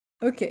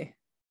Okay.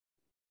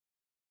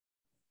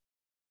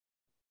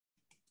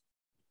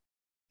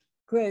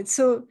 Great.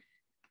 So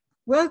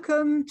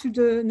welcome to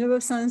the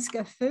Neuroscience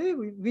Cafe.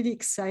 We're really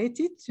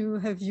excited to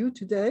have you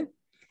today.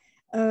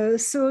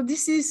 So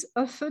this is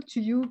offered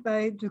to you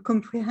by the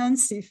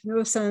Comprehensive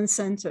Neuroscience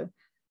Center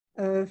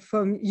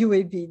from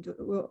UAB,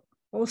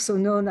 also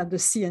known as the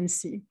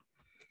CNC.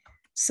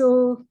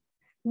 So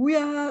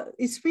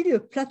it's really a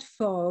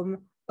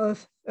platform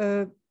of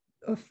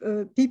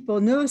people,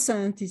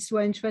 neuroscientists who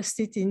are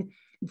interested in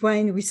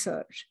brain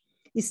research.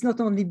 It's not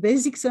only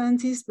basic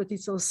scientists, but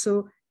it's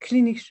also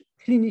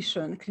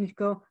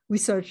clinical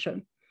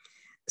researcher.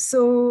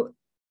 So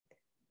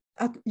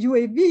at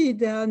UAB,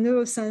 there are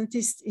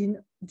neuroscientists in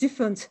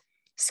different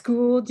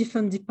schools,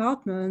 different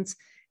departments,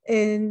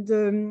 and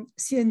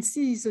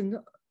CNC is an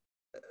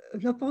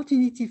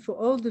opportunity for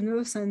all the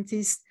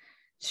neuroscientists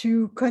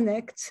to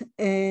connect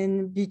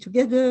and be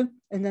together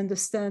and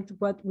understand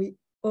what we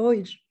are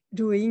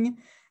doing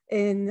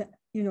and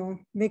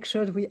make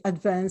sure we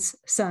advance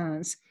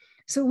science.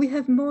 So we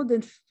have more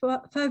than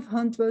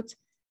 500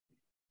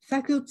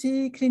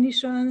 faculty,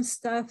 clinicians,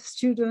 staff,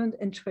 students,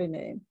 and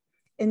trainees,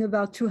 and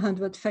about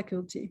 200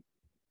 faculty.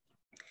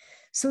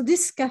 So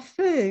this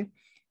cafe,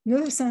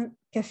 Neuroscience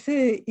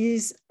Cafe,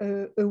 is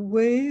a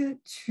way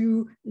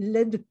to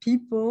let the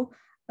people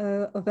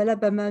of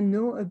Alabama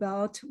know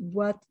about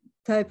what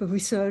type of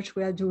research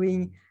we are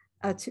doing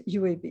at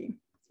UAB.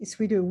 It's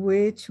really a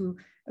way to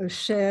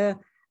share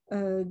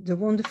the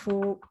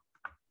wonderful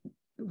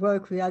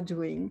work we are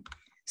doing.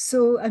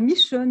 So our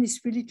mission is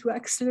really to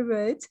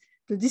accelerate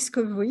the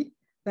discovery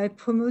by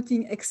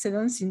promoting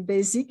excellence in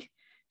basic,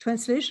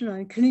 translational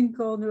and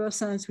clinical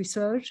neuroscience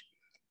research,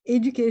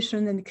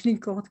 education and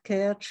clinical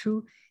care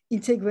through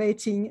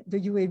integrating the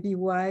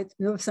UAB-wide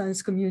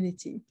neuroscience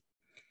community.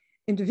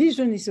 And the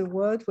vision is a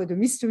world where the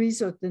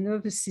mysteries of the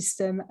nervous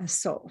system are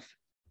solved.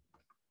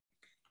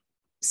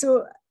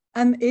 So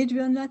I'm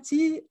Adrienne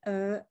Lati.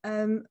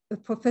 I'm a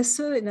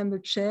professor and I'm a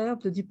chair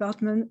of the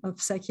Department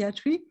of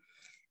Psychiatry,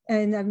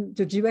 and I'm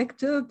the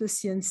director of the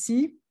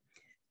CNC.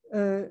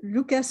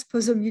 Lucas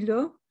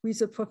Pozzomilo, who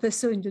is a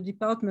professor in the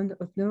Department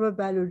of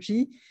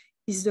Neurobiology,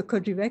 is the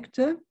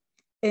co-director,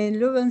 and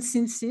Lawrence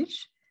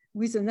Sinsich,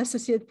 who is an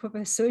associate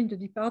professor in the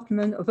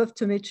Department of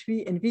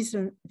Optometry and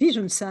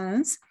Vision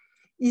Science,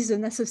 is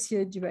an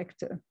associate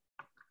director.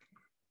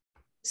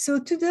 So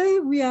today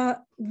we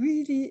are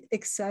really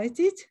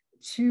excited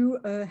to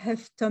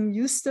have Thom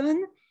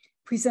Houston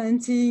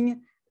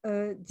presenting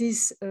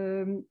this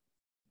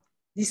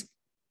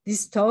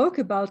talk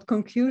about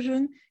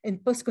concussion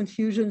and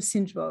post-concussion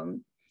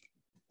syndrome.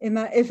 Am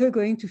I ever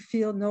going to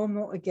feel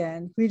normal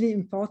again? Really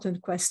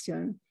important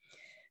question.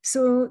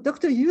 So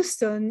Dr.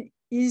 Houston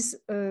is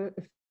a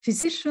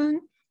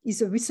physician,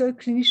 is a research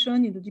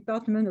clinician in the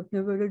Department of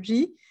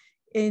Neurology,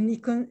 and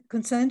he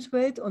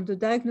concentrates on the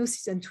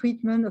diagnosis and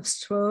treatment of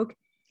stroke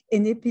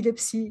and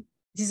epilepsy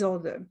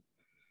disorder.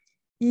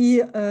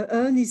 He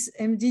earned his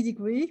MD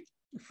degree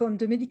from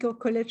the Medical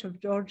College of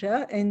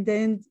Georgia and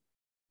then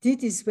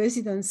did his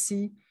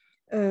residency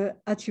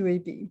at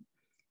UAB.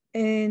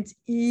 And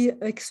he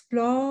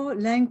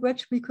explored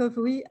language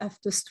recovery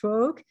after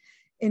stroke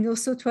and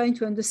also trying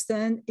to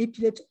understand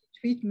epilepsy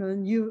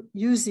treatment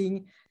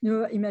using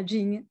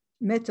neuroimaging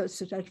methods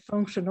such as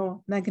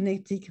functional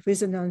magnetic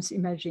resonance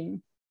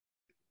imaging.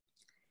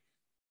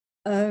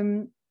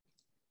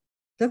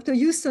 Dr.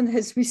 Houston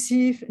has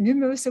received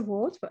numerous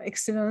awards for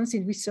excellence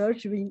in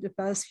research during the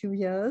past few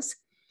years,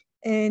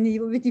 and he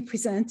already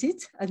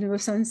presented at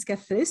Neuroscience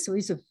Cafe, so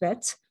he's a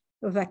vet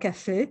of a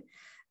cafe.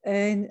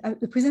 And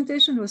the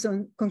presentation was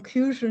on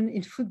concussion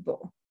in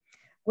football,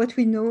 what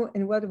we know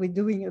and what we're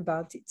doing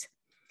about it.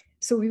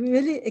 So we're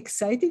really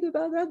excited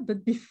about that,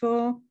 but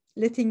before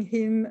letting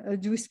him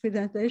do his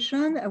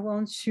presentation, I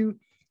want to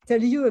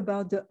tell you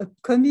about the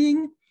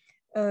upcoming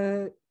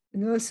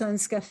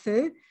Neuroscience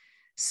Cafe.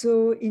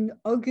 So in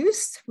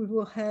August, we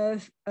will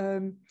have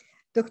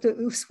Dr.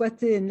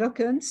 Uswate and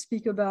Loken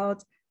speak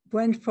about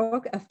brain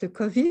fog after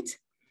COVID.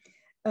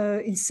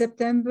 In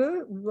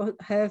September, we will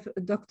have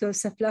Dr.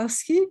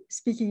 Saplarski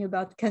speaking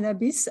about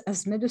cannabis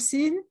as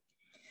medicine.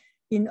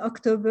 In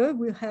October,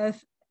 we'll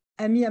have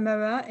Ami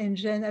Amara and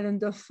Jane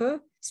Allendorfer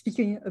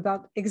speaking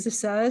about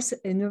exercise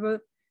and neuro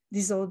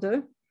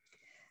disorder.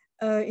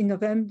 In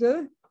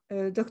November,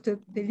 Dr.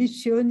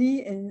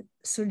 Pelliccioni and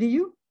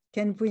Soliu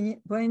can bring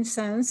brain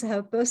science,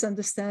 help us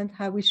understand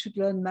how we should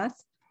learn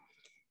math.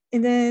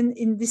 And then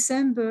in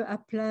December, I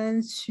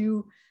plan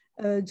to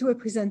do a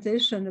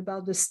presentation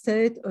about the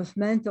state of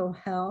mental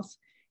health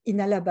in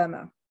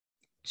Alabama,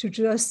 to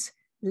just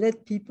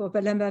let people of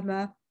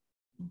Alabama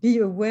be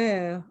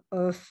aware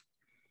of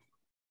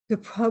the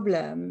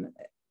problem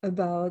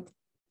about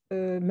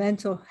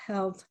mental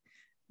health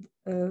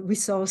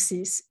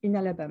resources in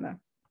Alabama.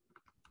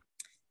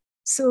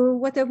 So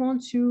what I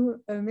want to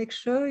make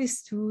sure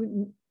is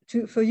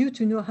for you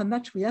to know how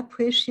much we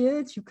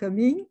appreciate you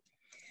coming.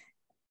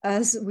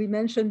 As we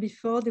mentioned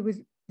before,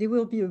 there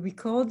will be a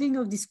recording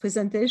of this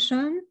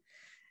presentation,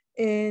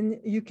 And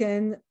you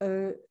can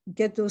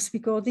get those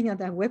recordings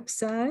at our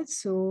website.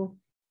 So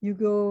you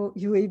go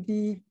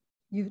UAB,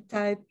 you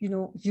type,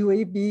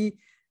 UAB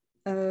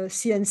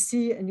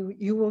CNC, and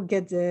you will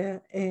get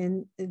there.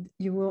 And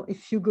you will,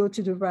 if you go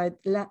to the right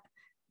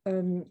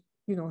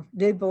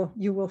label,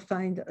 you will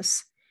find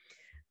us.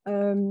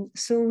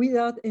 So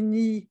without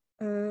any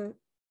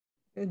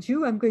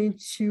ado, I'm going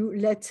to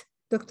let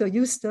Dr.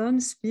 Houston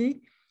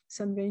speak.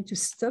 So I'm going to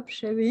stop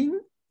sharing.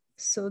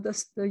 So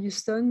Dr.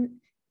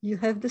 Houston, you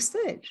have the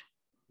stage.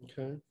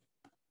 Okay.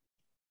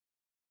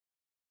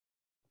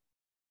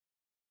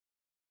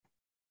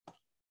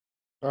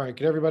 All right,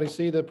 can everybody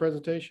see the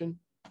presentation?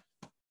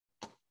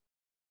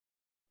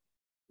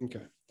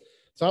 Okay.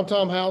 So I'm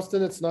Thom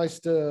Houston. It's nice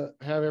to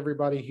have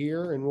everybody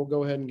here, and we'll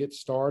go ahead and get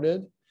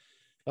started.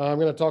 I'm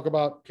going to talk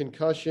about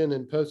concussion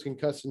and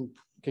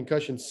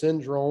post-concussion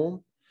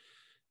syndrome.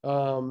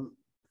 And,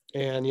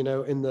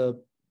 in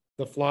the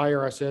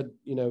flyer, I said,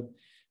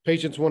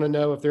 patients want to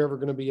know if they're ever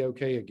going to be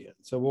okay again.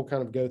 So we'll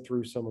kind of go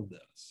through some of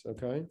this,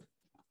 okay?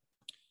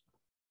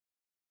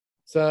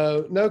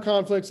 So no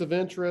conflicts of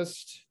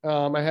interest.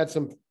 I had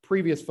some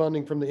previous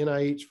funding from the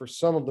NIH for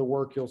some of the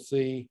work you'll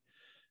see.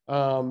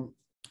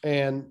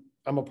 And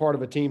I'm a part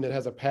of a team that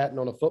has a patent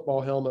on a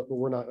football helmet, but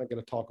we're not going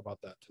to talk about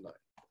that tonight,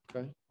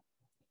 okay?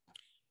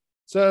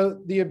 So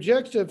the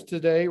objectives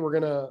today, we're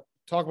going to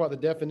talk about the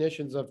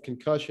definitions of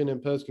concussion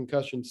and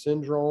post-concussion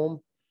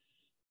syndrome.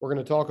 We're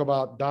going to talk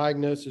about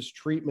diagnosis,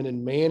 treatment,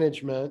 and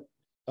management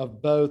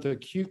of both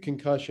acute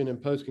concussion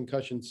and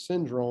post-concussion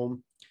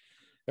syndrome.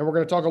 And we're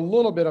going to talk a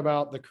little bit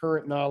about the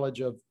current knowledge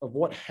of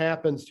what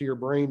happens to your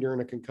brain during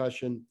a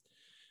concussion,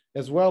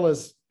 as well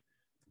as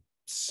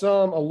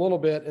a little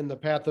bit in the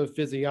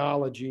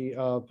pathophysiology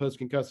of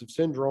post-concussive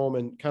syndrome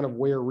and kind of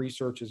where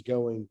research is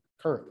going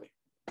currently.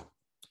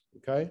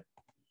 Okay.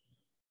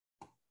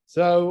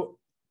 So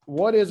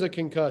what is a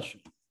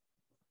concussion?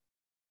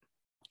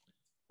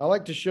 I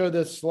like to show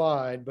this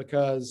slide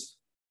because,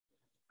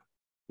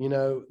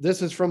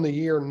 this is from the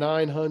year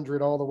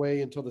 900 all the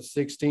way until the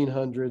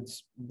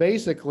 1600s.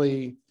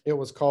 Basically, it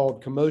was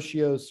called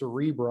commotio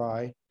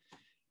cerebri.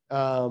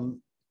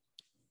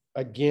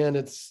 Again,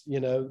 it's,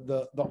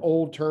 the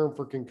old term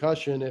for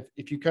concussion.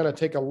 If you kind of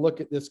take a look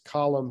at this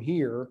column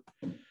here,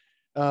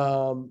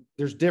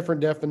 there's different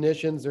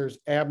definitions. There's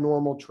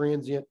abnormal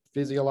transient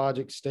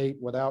physiologic state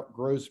without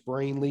gross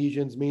brain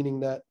lesions, meaning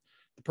that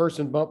the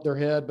person bumped their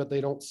head, but they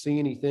don't see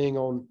anything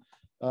on,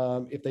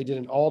 if they did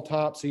an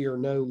autopsy, or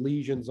no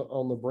lesions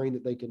on the brain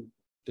that they can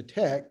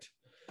detect.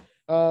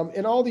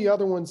 And all the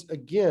other ones,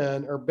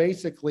 again, are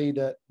basically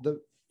that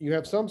you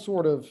have some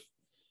sort of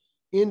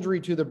injury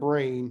to the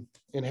brain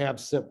and have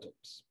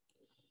symptoms.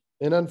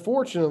 And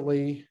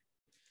unfortunately,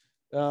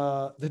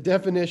 the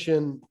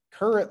definition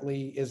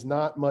currently is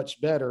not much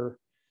better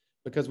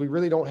because we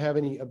really don't have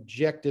any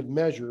objective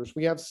measures.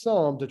 We have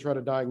some to try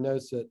to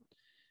diagnose it,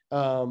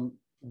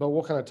 but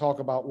we'll kind of talk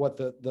about what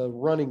the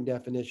running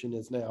definition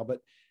is now. But,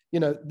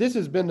 this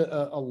has been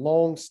a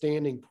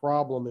long-standing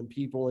problem in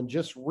people, and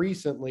just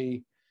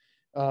recently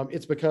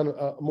it's become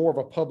more of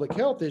a public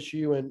health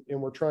issue, and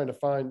we're trying to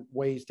find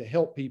ways to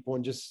help people,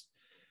 and just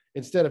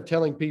instead of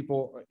telling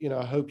people,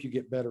 I hope you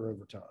get better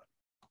over time.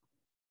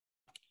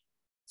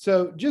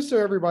 So just so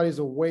everybody's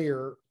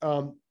aware,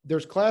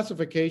 there's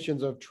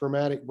classifications of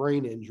traumatic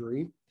brain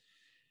injury.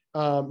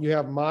 You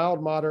have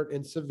mild, moderate,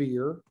 and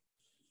severe.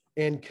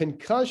 And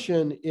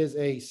concussion is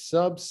a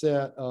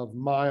subset of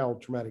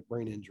mild traumatic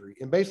brain injury.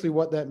 And basically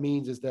what that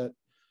means is that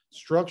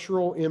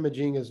structural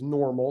imaging is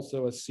normal,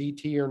 so a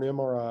CT or an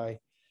MRI.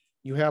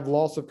 You have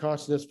loss of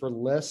consciousness for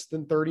less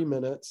than 30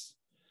 minutes.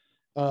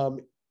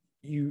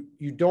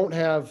 You don't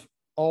have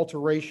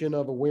alteration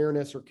of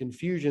awareness or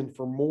confusion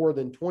for more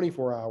than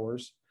 24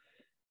 hours.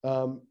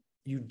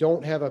 You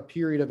don't have a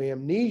period of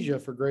amnesia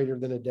for greater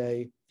than a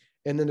day.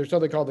 And then there's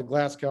something called the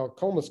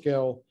Glasgow-Coma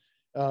scale,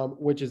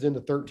 which is in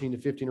the 13 to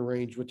 15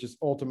 range, which is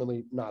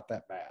ultimately not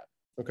that bad.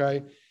 Okay.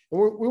 And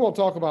we won't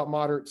talk about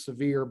moderate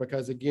severe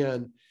because,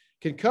 again,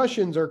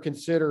 concussions are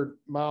considered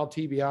mild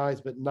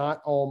TBIs, but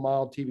not all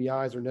mild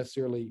TBIs are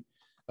necessarily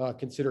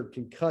considered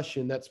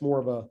concussion. That's more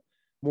of a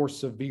more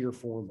severe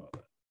form of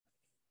it.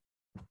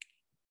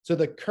 So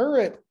the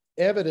current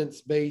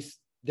evidence-based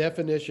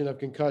definition of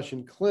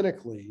concussion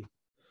clinically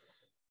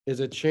is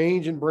a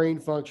change in brain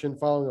function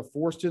following a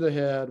force to the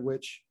head,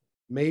 which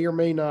may or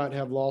may not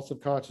have loss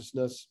of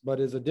consciousness, but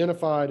is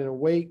identified in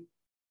awake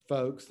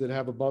folks that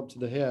have a bump to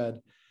the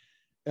head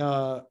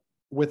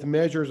with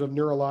measures of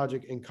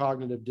neurologic and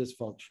cognitive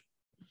dysfunction.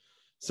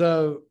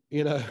 So,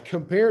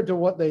 compared to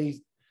what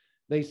they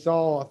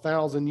saw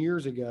 1,000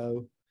 years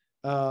ago,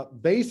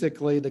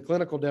 basically the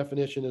clinical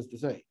definition is the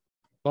same.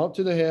 Bump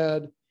to the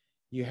head,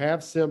 you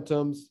have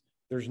symptoms,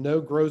 there's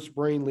no gross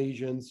brain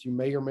lesions, you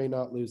may or may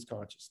not lose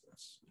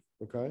consciousness,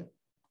 okay?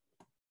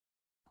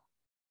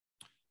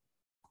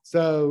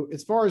 So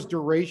as far as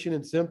duration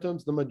and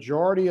symptoms, the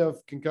majority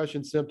of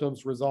concussion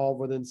symptoms resolve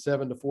within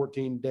 7 to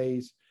 14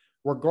 days,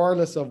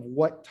 regardless of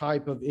what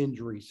type of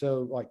injury.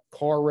 So like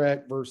car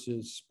wreck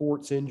versus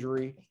sports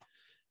injury.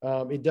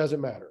 It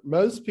doesn't matter.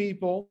 Most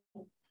people,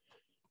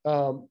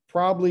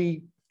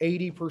 probably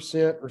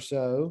 80% or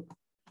so,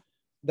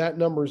 that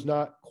number is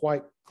not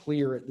quite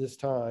clear at this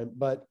time,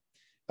 but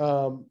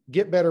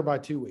get better by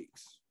 2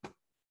 weeks.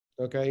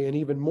 Okay. And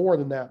even more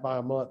than that by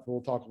a month.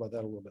 We'll talk about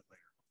that a little bit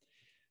later.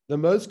 The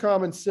most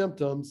common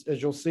symptoms,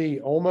 as you'll see,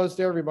 almost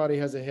everybody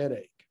has a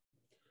headache.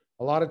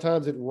 A lot of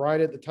times it's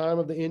right at the time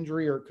of the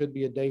injury, or it could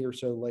be a day or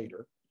so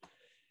later.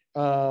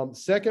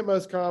 Second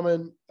most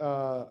common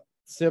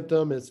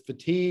symptom is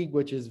fatigue,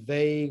 which is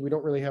vague. We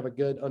don't really have a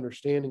good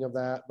understanding of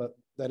that, but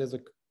that is a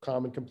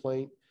common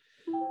complaint.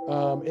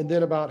 And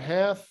then about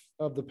half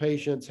of the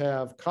patients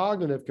have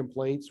cognitive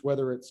complaints,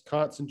 whether it's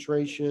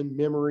concentration,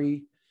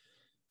 memory,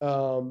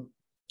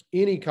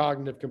 any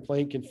cognitive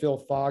complaint can feel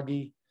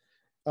foggy.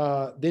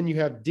 Then you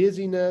have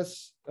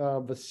dizziness,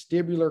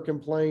 vestibular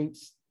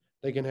complaints.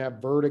 They can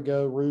have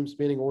vertigo, room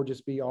spinning, or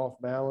just be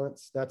off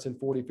balance. That's in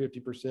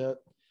 40–50%.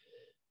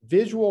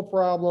 Visual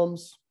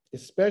problems,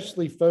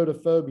 especially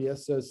photophobia,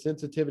 so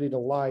sensitivity to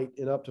light,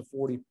 in up to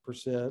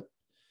 40%.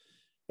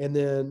 And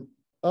then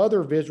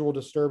other visual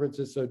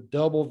disturbances, so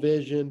double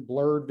vision,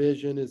 blurred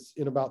vision, is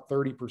in about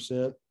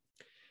 30%.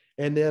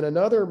 And then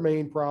another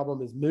main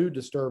problem is mood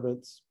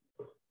disturbance,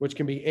 which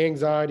can be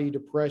anxiety,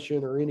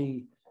 depression, or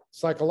any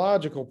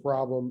psychological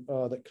problem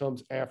that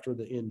comes after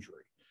the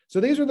injury. So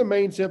these are the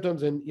main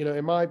symptoms. And, you know,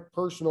 in my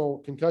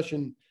personal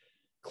concussion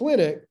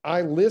clinic,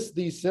 I list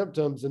these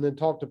symptoms and then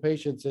talk to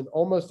patients, and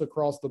almost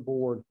across the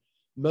board,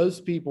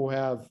 most people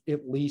have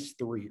at least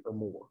 3 or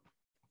more.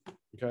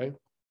 Okay.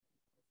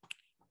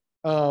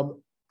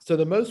 So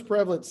the most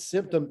prevalent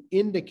symptom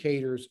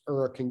indicators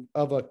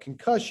of a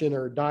concussion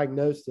or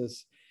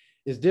diagnosis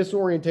is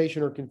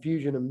disorientation or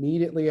confusion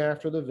immediately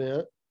after the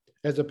event,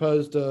 as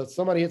opposed to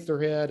somebody hits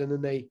their head and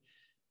then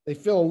they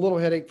feel a little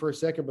headache for a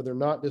second, but they're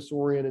not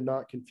disoriented,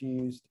 not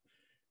confused.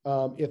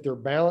 If their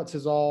balance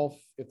is off,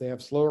 if they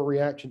have slower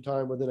reaction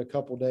time within a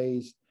couple of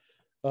days,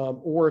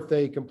 or if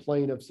they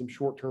complain of some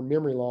short-term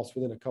memory loss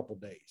within a couple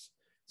of days.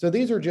 So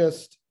these are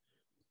just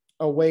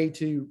a way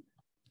to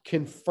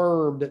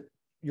confirm that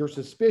your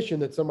suspicion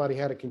that somebody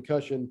had a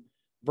concussion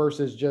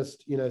versus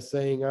just, you know,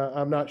 saying,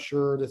 I'm not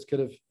sure, this could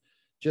have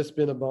just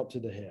been a bump to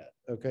the head.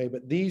 Okay.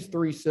 But these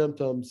 3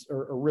 symptoms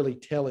are really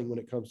telling when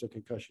it comes to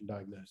concussion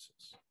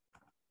diagnosis.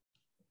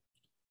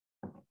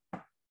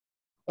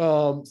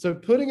 So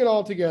putting it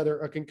all together,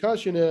 a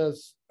concussion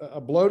is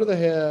a blow to the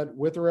head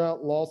with or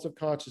without loss of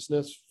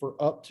consciousness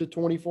for up to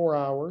 24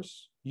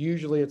 hours.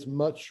 Usually it's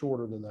much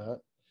shorter than that.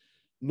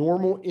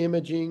 Normal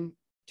imaging,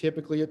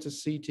 typically it's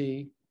a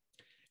CT,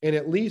 and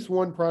at least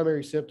one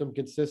primary symptom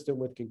consistent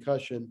with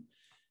concussion.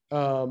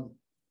 And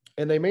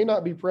they may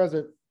not be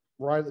present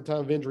right at the time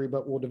of injury,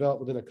 but will develop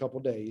within a couple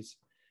of days.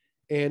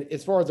 And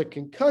as far as a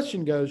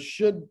concussion goes,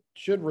 should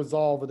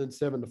resolve within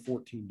 7 to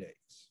 14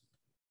 days.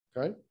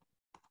 Okay.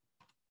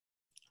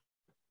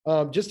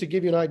 Just to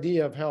give you an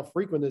idea of how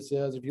frequent this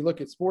is, if you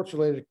look at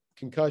sports-related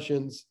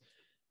concussions,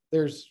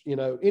 there's, you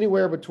know,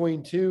 anywhere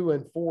between 2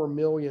 and 4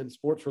 million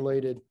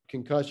sports-related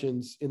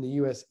concussions in the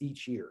U.S.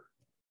 each year.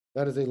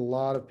 That is a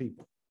lot of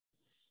people.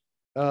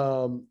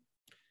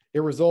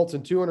 It results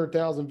in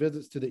 200,000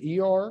 visits to the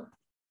ER.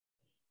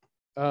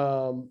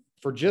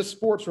 For just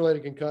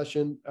sports-related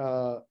concussion,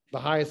 the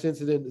highest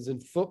incident is in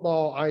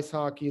football, ice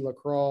hockey,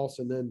 lacrosse,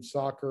 and then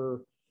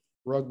soccer,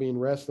 rugby,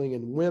 and wrestling.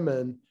 And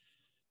women,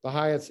 the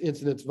highest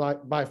incidence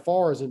by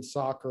far is in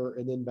soccer,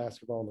 and then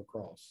basketball and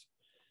lacrosse.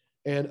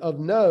 And of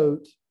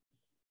note,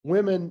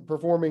 women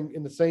performing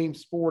in the same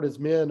sport as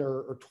men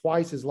are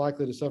twice as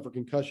likely to suffer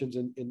concussions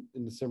in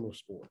the similar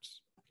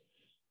sports.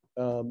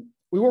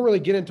 We won't really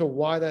get into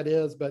why that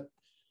is, but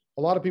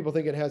a lot of people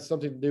think it has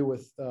something to do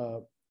with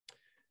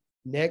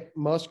neck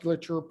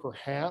musculature,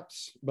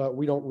 perhaps, but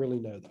we don't really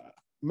know that.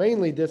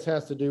 Mainly, this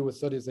has to do with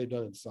studies they've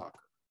done in soccer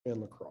and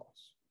lacrosse.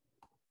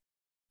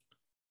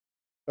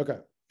 Okay.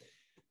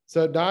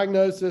 So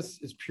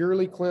diagnosis is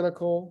purely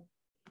clinical.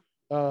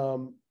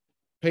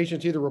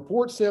 Patients either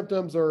report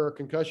symptoms or a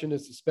concussion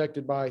is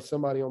suspected by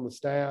somebody on the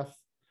staff.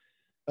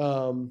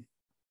 In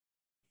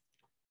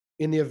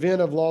the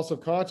event of loss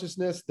of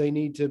consciousness, they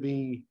need to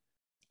be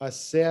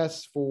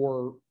assessed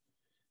for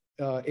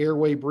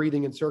airway,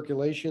 breathing, and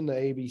circulation, the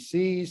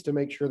ABCs, to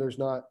make sure there's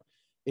not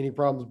any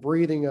problems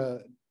breathing,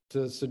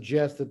 to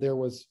suggest that there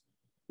was,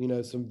 you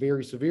know, some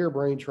very severe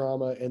brain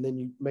trauma, and then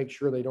you make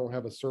sure they don't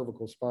have a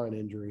cervical spine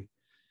injury.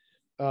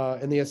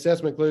 And the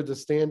assessment includes a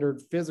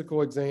standard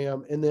physical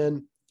exam. And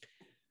then,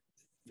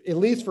 at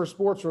least for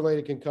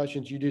sports-related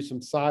concussions, you do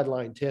some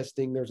sideline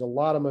testing. There's a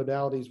lot of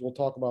modalities we'll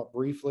talk about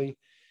briefly,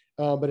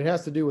 but it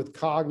has to do with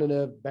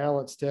cognitive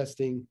balance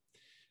testing.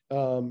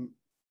 And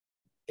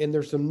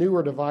there's some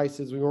newer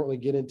devices we won't really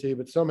get into,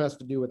 but some has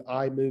to do with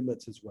eye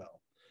movements as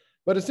well.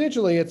 But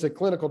essentially, it's a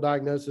clinical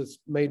diagnosis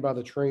made by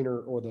the trainer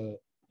or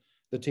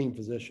the team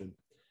physician.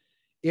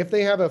 If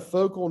they have a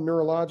focal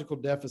neurological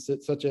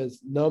deficit, such as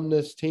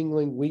numbness,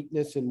 tingling,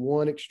 weakness in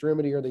one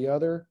extremity or the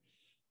other,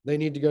 they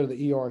need to go to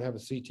the ER and have a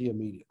CT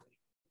immediately.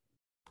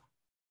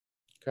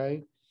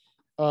 Okay.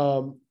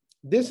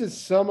 this is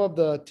some of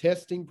the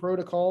testing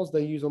protocols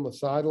they use on the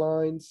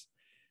sidelines.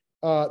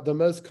 The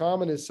most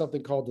common is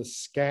something called the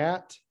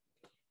SCAT.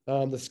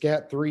 The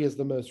SCAT-3 is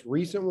the most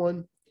recent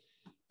one.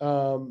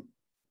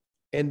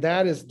 And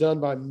that is done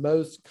by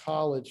most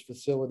college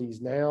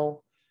facilities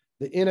now.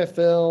 The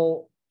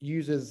NFL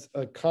uses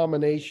a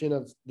combination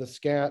of the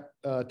SCAT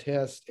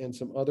test and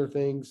some other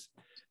things.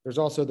 There's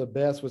also the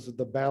BESS, which is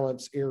the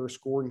Balance Error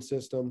Scoring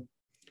System.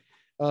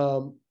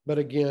 But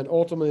again,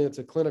 ultimately, it's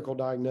a clinical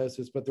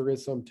diagnosis, but there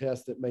is some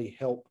test that may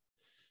help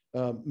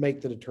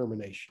make the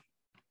determination.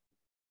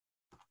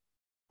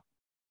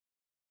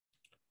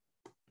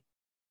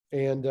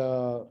 And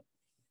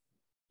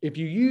if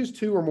you use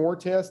 2 or more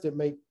tests, it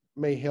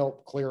may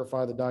help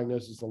clarify the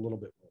diagnosis a little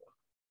bit more.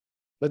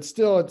 But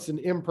still, it's an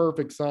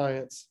imperfect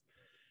science.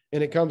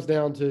 And it comes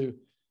down to,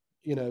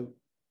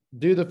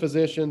 do the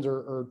physicians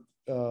or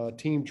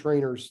team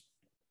trainers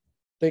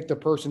think the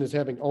person is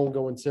having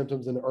ongoing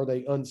symptoms, and are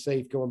they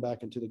unsafe going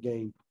back into the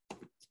game?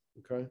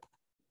 Okay.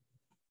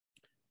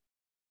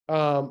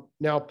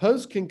 Now,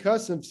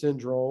 post-concussive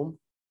syndrome,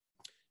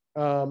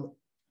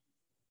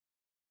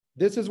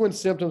 this is when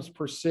symptoms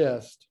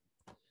persist.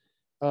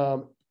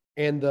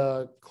 And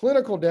the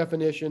clinical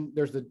definition,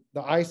 there's the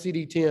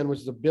ICD-10, which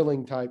is a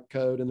billing type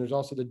code, and there's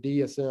also the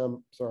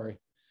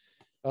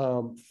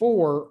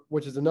DSM-4,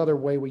 which is another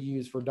way we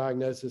use for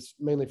diagnosis,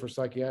 mainly for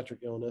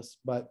psychiatric illness.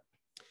 But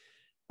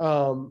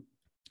for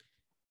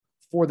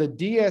the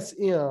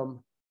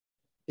DSM,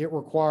 it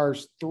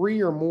requires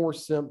 3 or more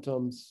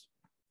symptoms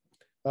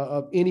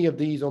of any of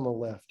these on the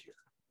left here.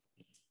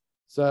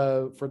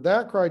 So for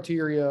that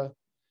criteria,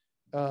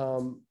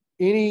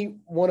 any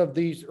one of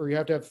these, or you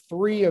have to have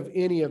 3 of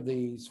any of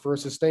these for a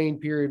sustained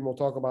period, and we'll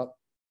talk about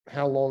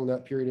how long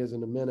that period is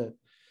in a minute,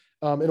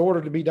 in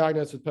order to be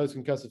diagnosed with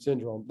post-concussive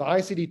syndrome. The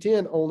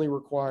ICD-10 only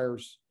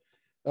requires,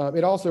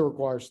 it also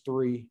requires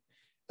 3,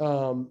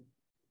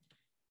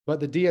 but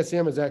the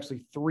DSM is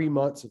actually 3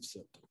 months of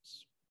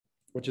symptoms,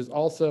 which is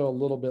also a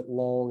little bit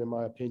long in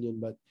my opinion,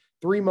 but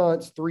 3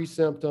 months, 3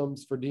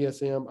 symptoms for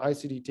DSM.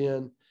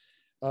 ICD-10,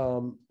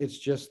 it's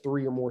just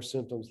 3 or more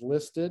symptoms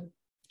listed.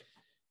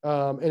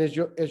 And as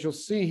you'll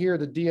see here,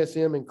 the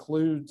DSM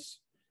includes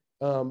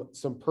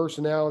some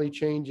personality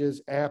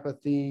changes,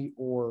 apathy,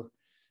 or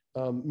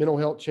mental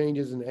health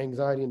changes in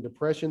anxiety and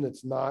depression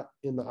that's not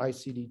in the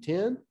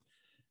ICD-10.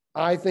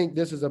 I think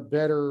this is a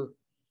better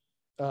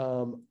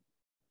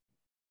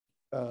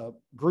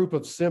group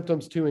of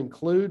symptoms to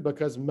include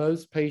because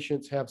most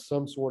patients have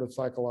some sort of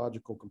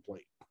psychological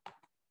complaint.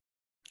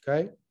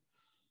 Okay.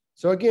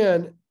 So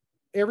again,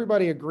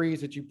 everybody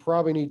agrees that you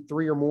probably need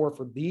 3 or more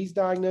for these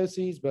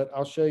diagnoses, but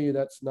I'll show you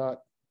that's not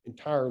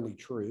entirely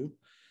true.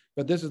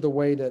 But this is the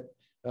way that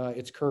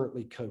it's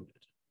currently coded.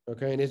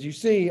 Okay. And as you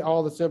see,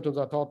 all the symptoms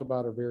I talked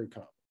about are very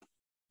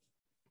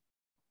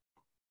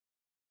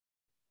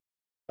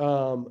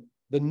common.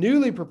 The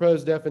newly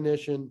proposed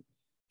definition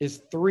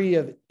is 3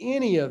 of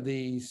any of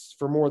these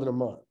for more than a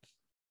month.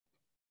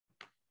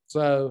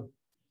 So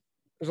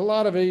there's a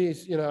lot of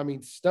these,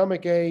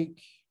 stomach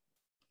ache.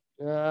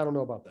 I don't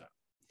know about that.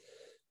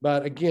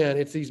 But again,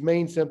 it's these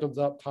main symptoms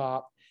up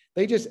top.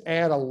 They just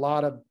add a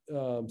lot of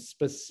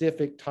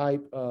specific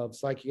type of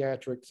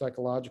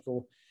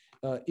psychological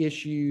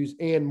issues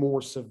and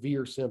more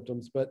severe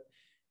symptoms. But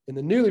in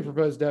the newly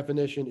proposed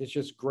definition, it's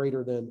just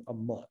greater than a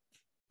month.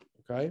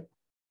 Okay.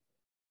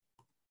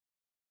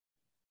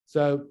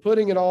 So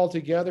putting it all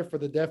together for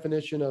the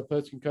definition of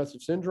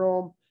post-concussive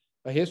syndrome,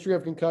 a history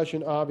of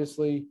concussion,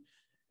 obviously,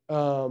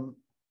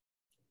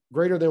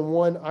 greater than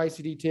 1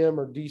 ICD-10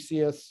 or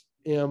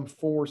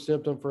DSM-4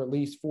 symptom for at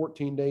least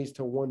 14 days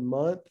to 1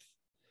 month.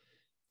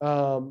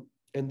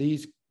 And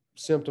these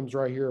symptoms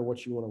right here are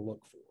what you want to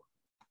look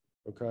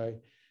for. Okay.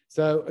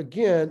 So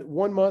again,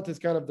 1 month is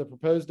kind of the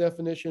proposed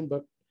definition,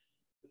 but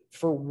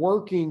for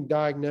working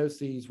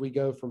diagnoses, we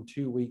go from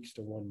 2 weeks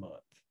to 1 month.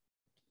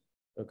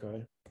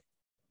 Okay.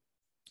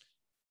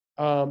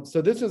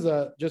 So this is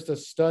just a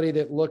study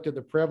that looked at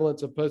the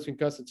prevalence of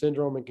post-concussive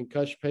syndrome in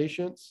concussion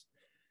patients.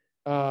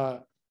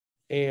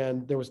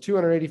 And there was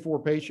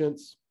 284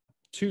 patients.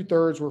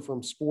 2/3 were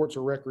from sports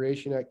or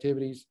recreation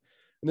activities.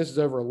 And this is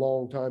over a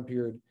long time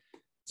period.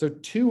 So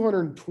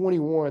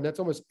 221, that's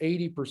almost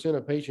 80%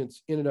 of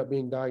patients ended up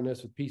being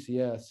diagnosed with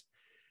PCS.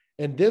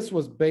 And this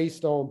was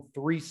based on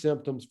 3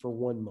 symptoms for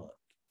 1 month.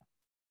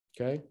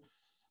 Okay.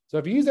 So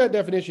if you use that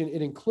definition,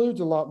 it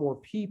includes a lot more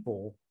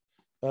people,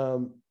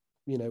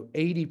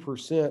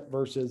 80%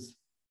 versus,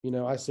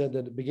 I said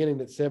at the beginning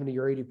that 70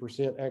 or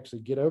 80%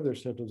 actually get over their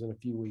symptoms in a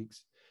few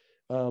weeks.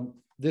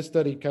 This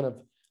study kind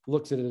of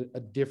looks at it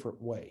a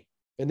different way.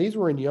 And these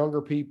were in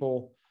younger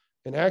people.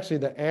 And actually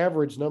the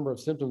average number of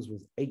symptoms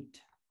was 8.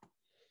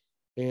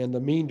 And the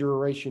mean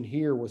duration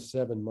here was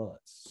 7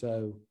 months.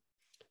 So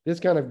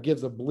this kind of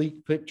gives a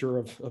bleak picture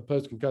of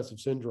post-concussive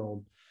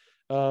syndrome.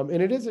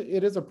 And it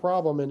is a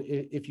problem. And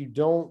if you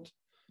don't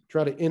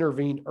try to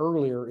intervene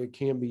earlier, it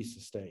can be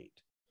sustained.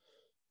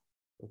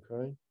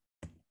 Okay.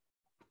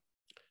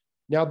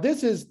 Now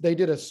they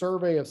did a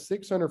survey of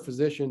 600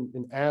 physicians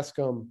and asked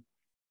them,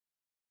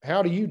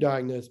 how do you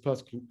diagnose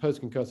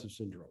post-concussive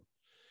syndrome?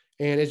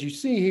 And as you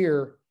see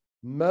here,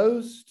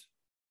 most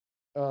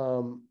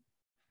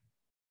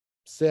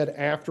said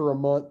after a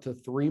month to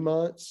 3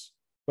 months,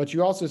 but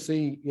you also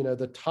see,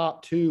 the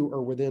top 2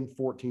 are within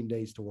 14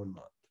 days to 1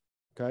 month.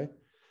 Okay.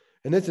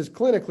 And this is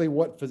clinically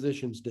what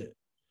physicians do.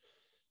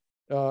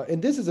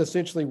 And this is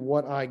essentially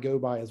what I go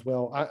by as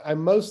well. I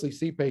mostly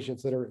see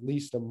patients that are at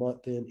least a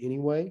month in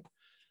anyway.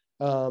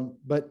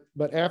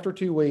 But after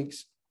 2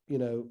 weeks,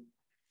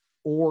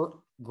 or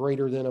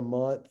greater than a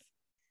month,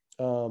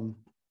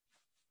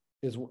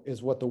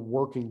 is what the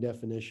working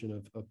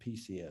definition of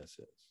PCS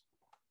is.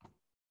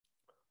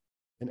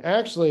 And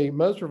actually,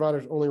 most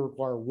providers only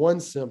require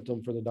 1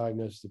 symptom for the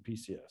diagnosis of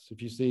PCS.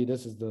 If you see,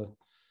 this is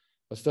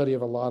a study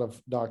of a lot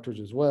of doctors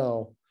as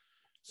well.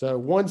 So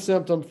 1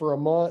 symptom for a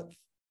month,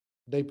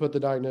 they put the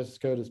diagnosis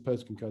code as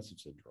post-concussive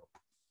syndrome.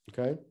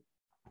 Okay.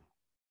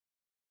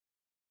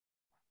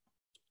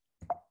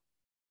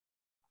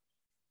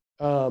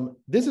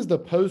 This is the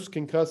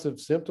post-concussive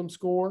symptom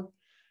score.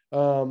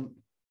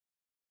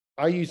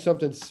 I use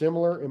something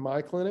similar in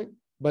my clinic,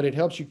 but it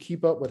helps you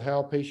keep up with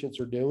how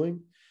patients are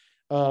doing.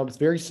 It's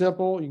very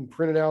simple. You can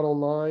print it out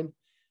online.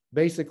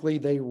 Basically,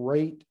 they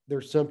rate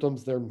their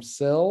symptoms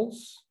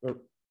themselves,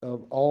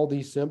 of all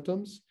these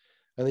symptoms.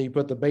 And then you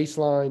put the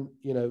baseline,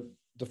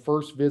 the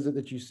first visit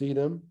that you see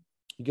them,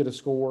 you get a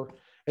score.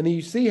 And then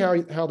you see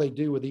how they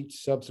do with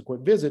each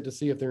subsequent visit to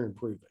see if they're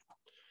improving.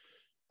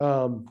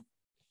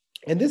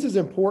 And this is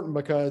important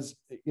because,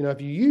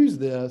 if you use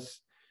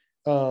this,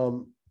 I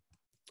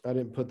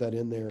didn't put that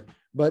in there,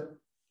 but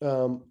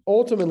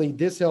ultimately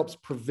this helps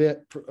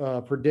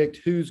predict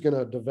who's going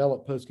to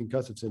develop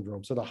post-concussive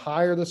syndrome. So the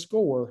higher the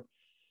score,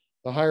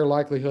 the higher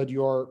likelihood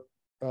you are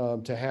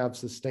to have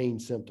sustained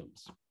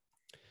symptoms.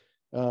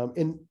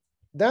 And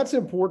that's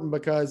important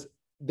because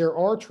there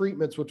are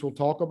treatments which we'll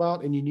talk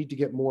about, and you need to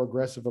get more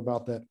aggressive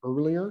about that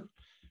earlier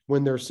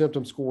when their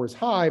symptom score is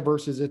high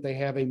versus if they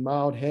have a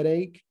mild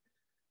headache.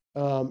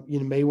 You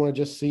may want to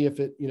just see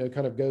if it,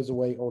 kind of goes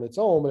away on its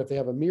own. But if they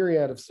have a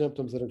myriad of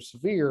symptoms that are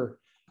severe,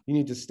 you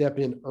need to step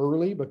in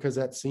early because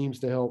that seems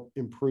to help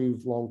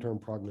improve long-term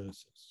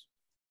prognosis.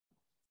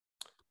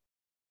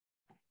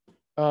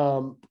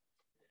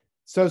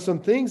 So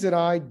some things that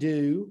I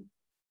do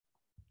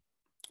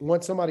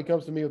once somebody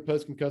comes to me with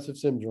post-concussive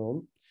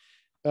syndrome,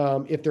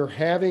 if they're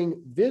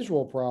having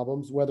visual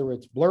problems, whether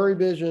it's blurry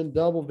vision,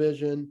 double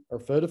vision, or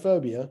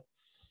photophobia,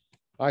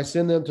 I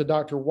send them to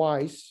Dr.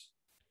 Weiss,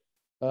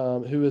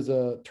 who is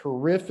a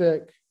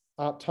terrific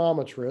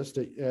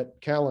optometrist at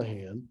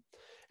Callahan.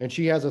 And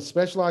she has a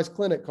specialized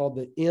clinic called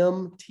the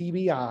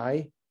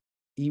MTBI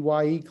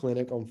EYE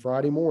clinic on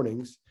Friday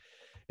mornings.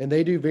 And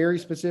they do very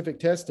specific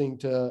testing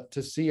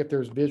to see if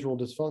there's visual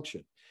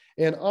dysfunction.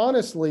 And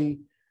honestly,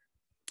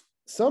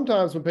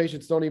 sometimes when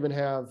patients don't even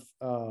have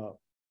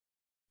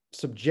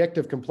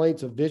subjective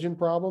complaints of vision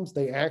problems,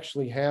 they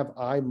actually have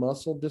eye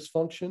muscle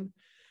dysfunction,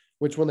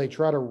 which when they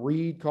try to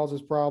read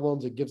causes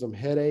problems. It gives them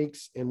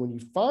headaches. And when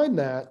you find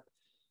that,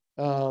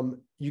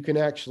 you can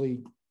actually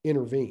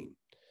intervene.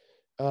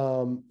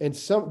 And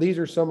these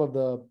are some of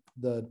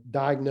the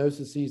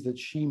diagnoses that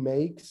she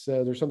makes.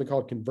 So there's something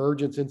called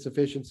convergence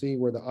insufficiency,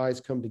 where the eyes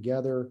come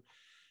together,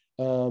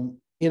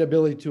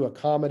 inability to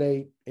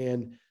accommodate,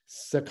 and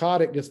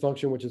saccadic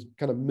dysfunction, which is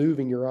kind of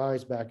moving your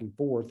eyes back and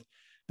forth.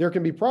 There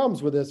can be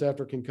problems with this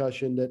after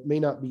concussion that may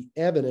not be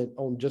evident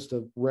on just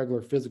a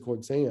regular physical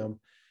exam,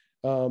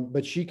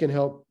 but she can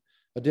help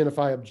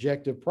identify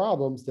objective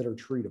problems that are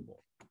treatable.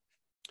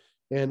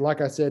 And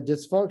like I said,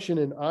 dysfunction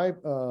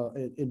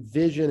in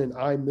vision and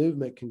eye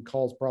movement can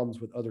cause problems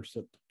with other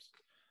symptoms.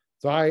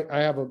 So I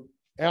have an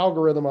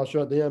algorithm I'll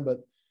show at the end, but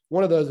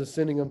one of those is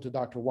sending them to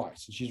Dr.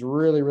 Weiss. And she's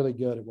really, really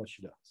good at what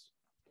she does.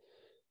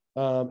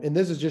 And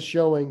this is just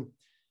showing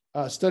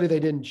a study they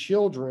did in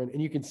children. And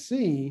you can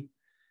see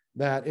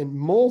that in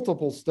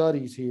multiple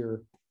studies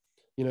here,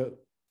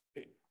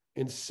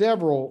 in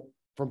several,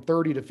 from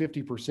 30 to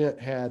 50%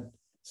 had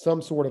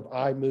some sort of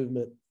eye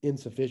movement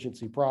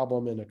insufficiency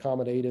problem, and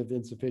accommodative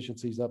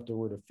insufficiencies up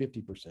to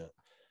 50%.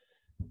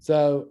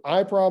 So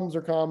eye problems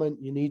are common.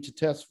 You need to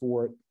test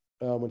for it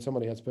when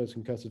somebody has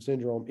post-concussive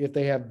syndrome if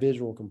they have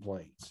visual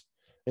complaints,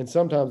 and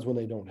sometimes when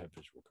they don't have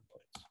visual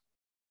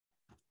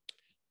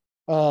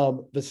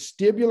complaints.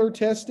 Vestibular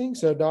testing.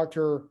 So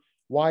Dr.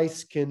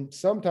 Weiss can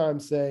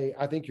sometimes say,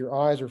 I think your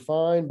eyes are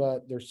fine,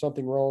 but there's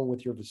something wrong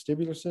with your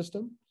vestibular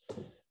system.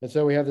 And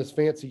so we have this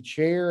fancy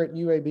chair at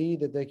UAB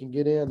that they can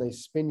get in. They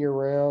spin you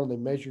around. They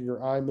measure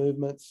your eye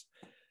movements.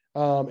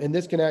 And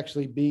this can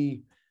actually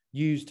be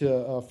used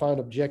to find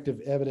objective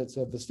evidence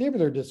of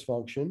vestibular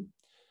dysfunction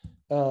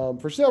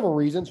for several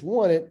reasons.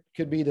 One, it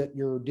could be that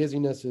your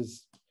dizziness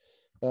is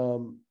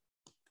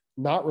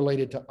not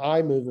related to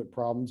eye movement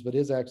problems, but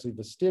is actually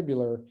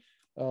vestibular.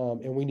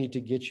 And we need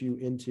to get you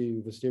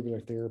into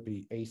vestibular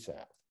therapy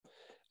ASAP.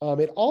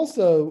 It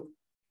also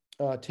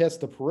tests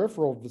the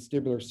peripheral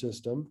vestibular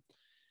system,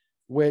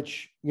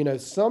 which,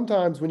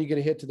 sometimes when you get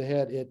a hit to the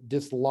head, it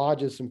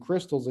dislodges some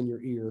crystals in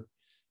your ear,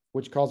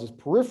 which causes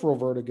peripheral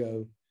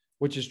vertigo,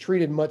 which is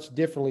treated much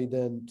differently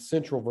than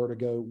central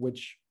vertigo,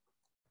 which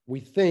we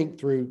think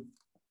through,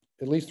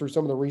 at least through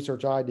some of the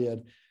research I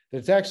did, that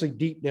it's actually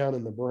deep down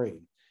in the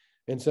brain.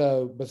 And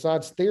so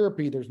besides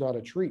therapy, there's not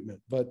a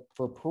treatment. But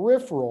for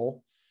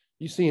peripheral,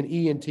 you see an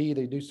ENT,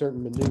 they do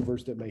certain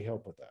maneuvers that may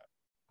help with that.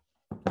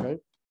 Okay.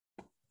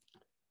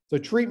 So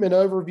treatment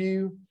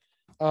overview.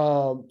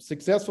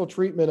 Successful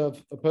treatment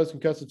of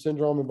post-concussive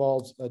syndrome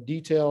involves a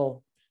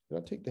detail. Did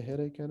I take the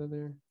headache out of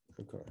there?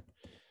 Okay.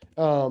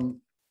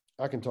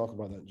 I can talk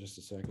about that in just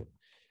a second.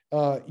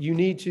 You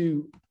need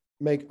to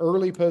make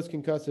early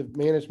post-concussive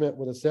management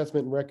with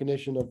assessment and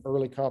recognition of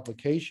early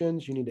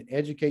complications. You need to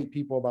educate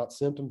people about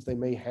symptoms they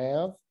may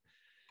have.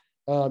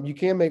 You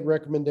can make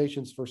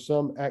recommendations for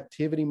some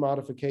activity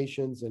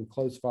modifications and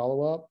close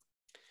follow-up.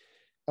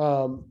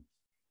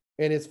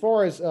 And as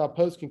far as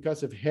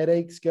post-concussive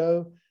headaches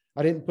go,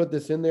 I didn't put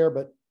this in there,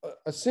 but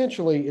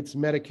essentially it's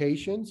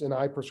medications, and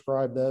I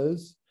prescribe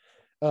those.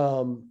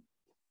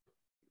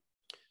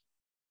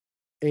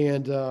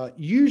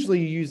 Usually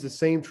you use the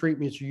same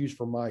treatments you use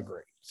for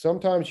migraine.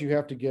 Sometimes you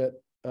have to get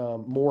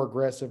more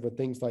aggressive with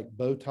things like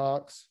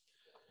Botox.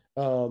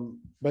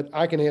 But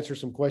I can answer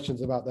some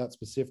questions about that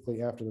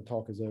specifically after the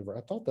talk is over.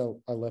 I thought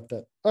that I left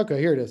that. Okay,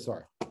 here it is.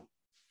 Sorry.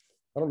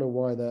 I don't know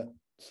why that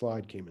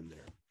slide came in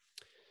there.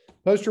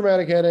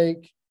 Post-traumatic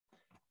headache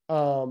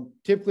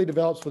typically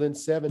develops within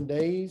 7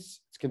 days.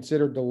 It's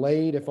considered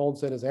delayed if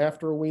onset is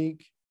after a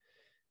week.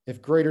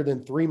 If greater than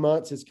 3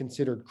 months, it's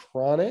considered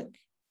chronic.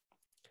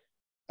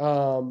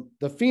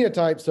 The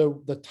phenotype,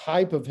 so the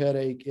type of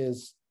headache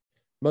is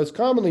most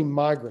commonly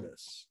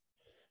migrainous.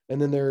 And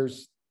then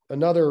there's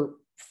another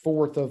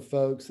fourth of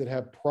folks that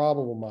have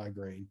probable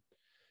migraine.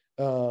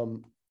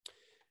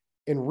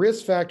 And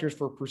risk factors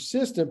for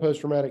persistent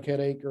post-traumatic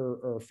headache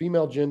or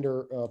female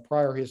gender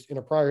in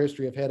a prior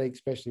history of headache,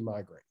 especially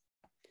migraine.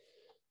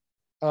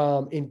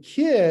 In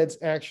kids,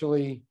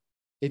 actually,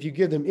 if you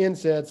give them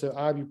NSAID, so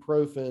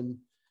ibuprofen,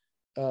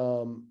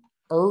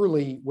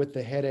 early with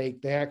the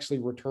headache, they actually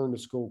return to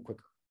school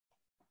quicker.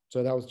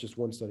 So that was just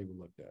one study we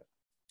looked at.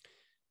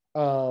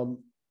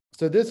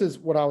 So this is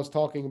what I was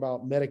talking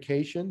about,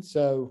 medication.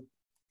 So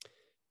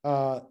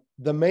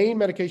the main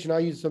medication I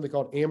use is something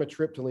called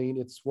amitriptyline.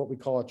 It's what we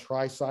call a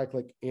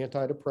tricyclic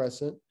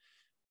antidepressant.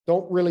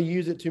 Don't really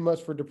use it too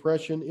much for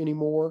depression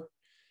anymore,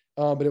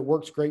 but it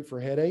works great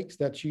for headaches.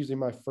 That's usually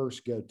my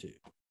first go-to.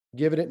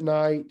 Give it at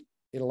night.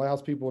 It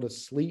allows people to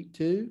sleep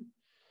too.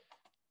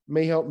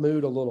 May help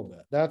mood a little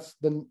bit. That's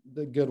the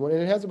good one.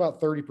 And it has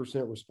about 30%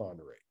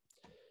 responder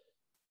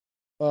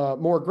rate.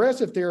 More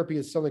aggressive therapy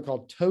is something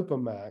called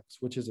Topamax,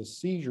 which is a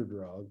seizure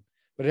drug,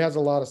 but it has a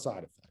lot of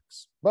side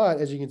effects. But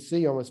as you can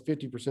see, almost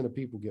 50% of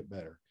people get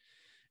better.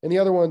 And the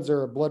other ones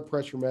are a blood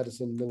pressure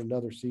medicine and then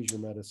another seizure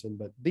medicine.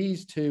 But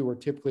these two are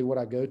typically what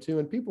I go to,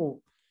 and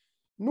people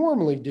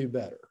normally do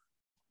better.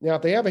 Now,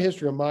 if they have a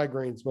history of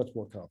migraine, it's much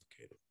more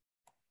complicated.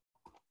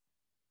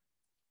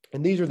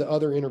 And these are the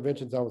other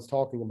interventions I was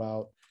talking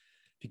about.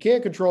 If you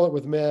can't control it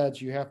with meds,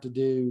 you have to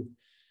do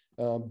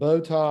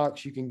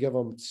Botox. You can give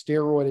them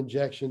steroid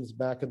injections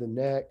back of the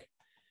neck.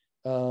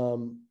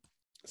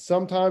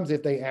 Sometimes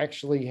if they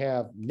actually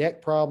have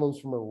neck problems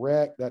from a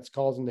wreck that's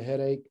causing the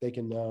headache, they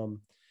can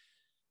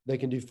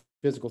do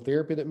physical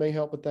therapy that may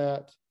help with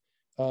that.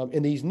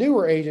 And these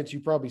newer agents,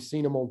 you've probably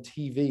seen them on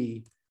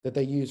TV that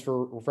they use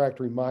for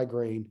refractory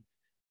migraine.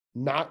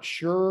 Not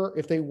sure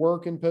if they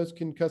work in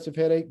post-concussive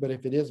headache, but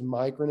if it is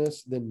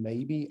migrainous, then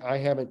maybe. I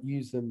haven't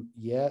used them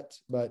yet,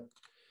 but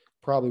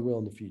probably will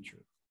in the future.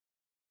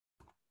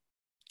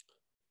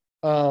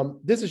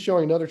 This is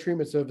showing another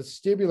treatment, so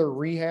vestibular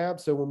rehab.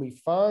 So when we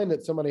find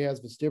that somebody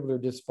has vestibular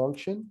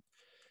dysfunction,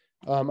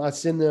 I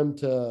send them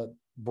to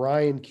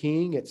Brian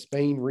King at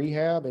Spain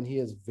Rehab, and he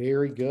is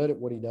very good at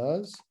what he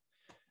does.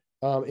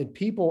 And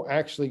people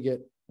actually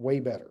get way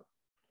better.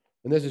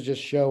 And this is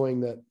just showing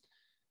that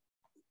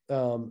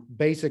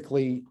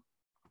basically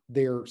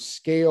their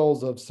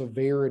scales of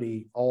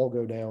severity all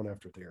go down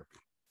after therapy.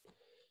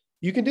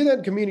 You can do that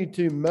in community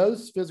too.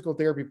 Most physical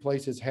therapy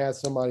places has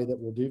somebody that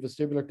will do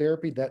vestibular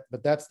therapy,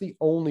 but that's the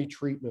only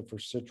treatment for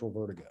central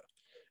vertigo.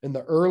 And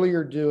the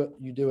earlier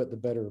you do it, the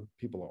better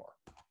people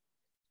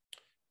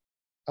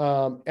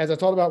are. As I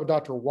talked about with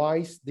Dr.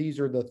 Weiss,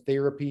 these are the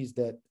therapies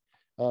that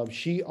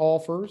she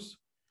offers.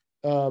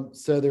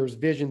 So there's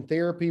vision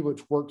therapy,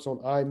 which works on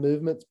eye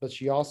movements, but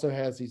she also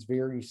has these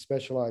very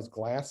specialized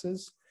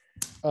glasses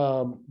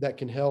that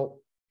can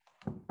help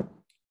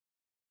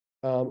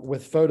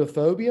with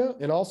photophobia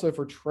and also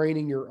for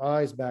training your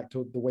eyes back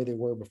to the way they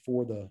were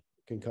before the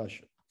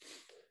concussion.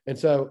 And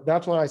so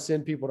that's why I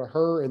send people to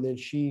her, and then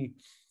she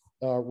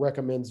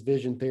recommends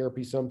vision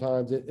therapy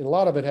sometimes. And a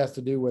lot of it has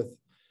to do with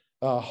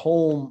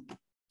home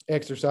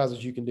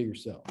exercises you can do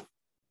yourself.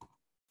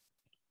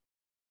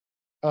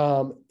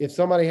 If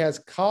somebody has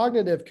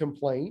cognitive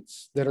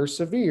complaints that are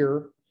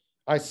severe,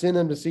 I send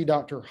them to see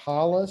Dr.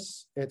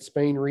 Hollis at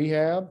Spain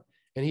Rehab.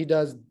 And he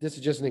does, this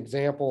is just an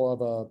example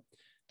of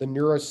the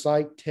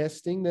neuropsych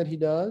testing that he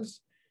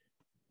does.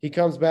 He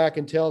comes back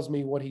and tells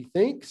me what he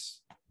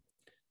thinks.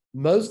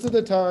 Most of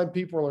the time,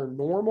 people are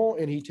normal,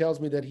 and he tells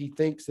me that he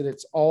thinks that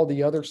it's all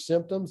the other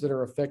symptoms that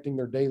are affecting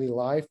their daily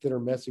life that are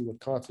messing with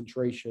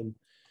concentration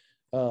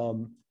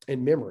and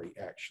memory,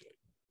 actually,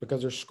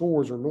 because their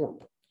scores are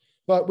normal.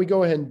 But we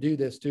go ahead and do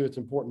this too. It's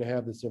important to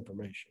have this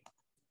information.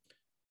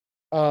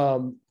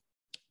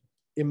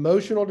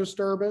 Emotional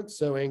disturbance,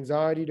 so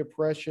anxiety,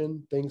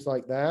 depression, things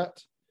like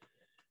that.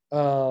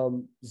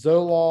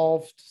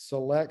 Zoloft,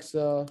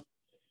 Celexa,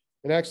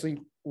 and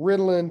actually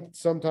Ritalin,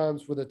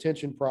 sometimes with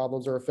attention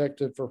problems, are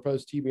effective for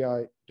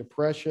post-TBI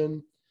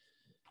depression.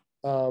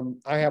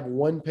 I have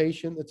one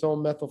patient that's on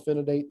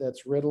methylphenidate,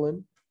 that's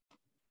Ritalin.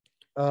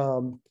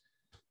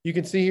 You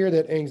can see here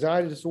that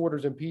anxiety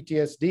disorders and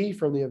PTSD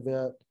from the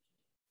event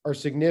are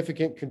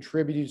significant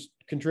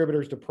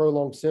contributors to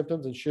prolonged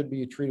symptoms and should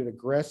be treated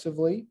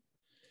aggressively.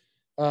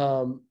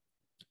 And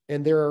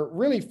there are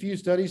really few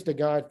studies to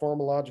guide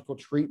pharmacological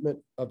treatment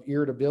of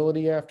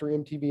irritability after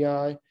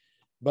MTBI,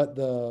 but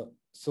the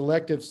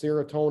selective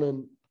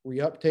serotonin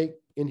reuptake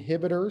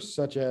inhibitors,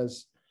 such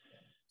as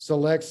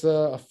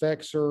Celexa,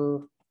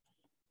 Effexor,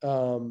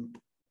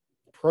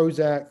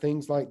 Prozac,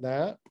 things like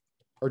that,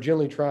 are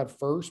generally tried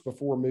first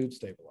before mood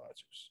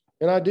stabilizers.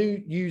 And I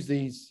do use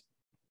these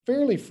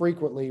fairly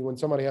frequently when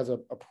somebody has a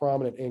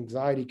prominent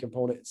anxiety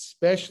component,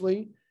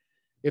 especially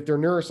if their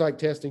neuropsych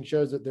testing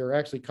shows that they're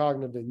actually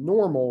cognitively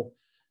normal,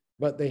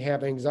 but they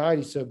have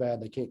anxiety so bad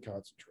they can't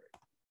concentrate.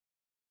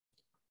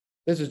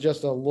 This is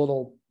just a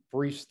little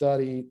brief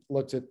study,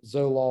 looks at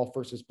Zoloft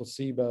versus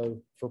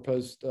placebo for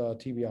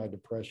post-TBI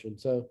depression.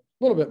 So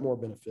a little bit more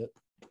benefit.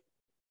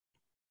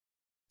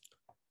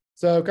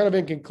 So kind of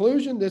in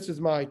conclusion, this is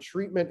my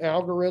treatment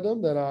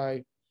algorithm that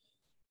I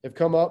have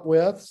come up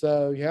with.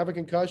 So you have a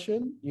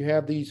concussion, you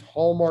have these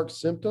hallmark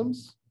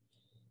symptoms,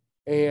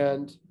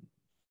 and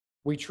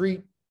we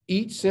treat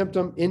each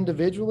symptom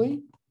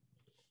individually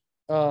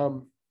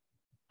and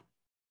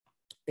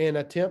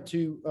attempt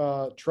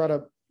to try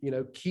to,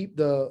 keep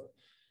the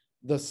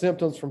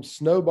symptoms from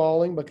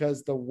snowballing,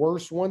 because the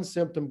worse one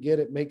symptom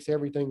it makes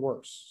everything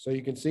worse. So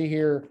you can see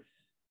here,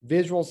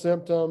 visual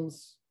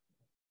symptoms,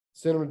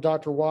 send them to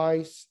Dr.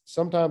 Weiss.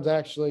 Sometimes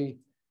actually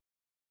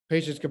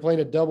patients complain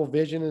of double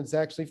vision and it's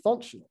actually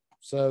functional.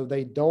 So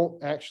they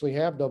don't actually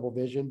have double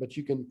vision, but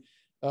you can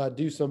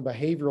do some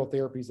behavioral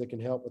therapies that can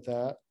help with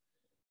that.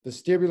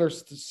 Vestibular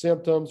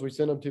symptoms, we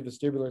send them to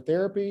vestibular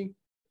therapy.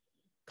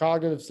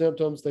 Cognitive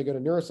symptoms, they go to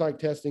neuropsych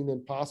testing,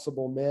 then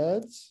possible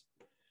meds.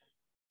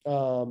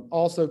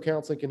 Also,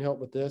 counseling can help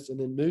with this. And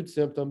then mood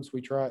symptoms, we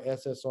try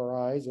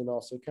SSRIs and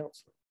also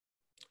counseling.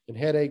 And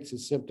headaches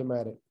is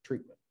symptomatic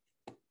treatment.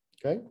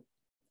 Okay.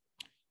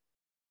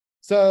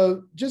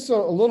 So just a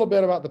little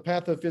bit about the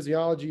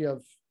pathophysiology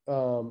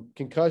of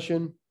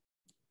concussion.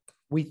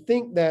 We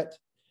think that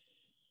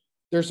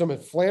there's some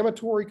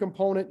inflammatory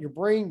component. Your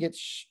brain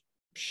gets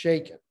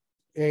shaken.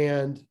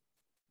 And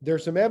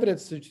there's some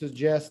evidence to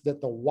suggest that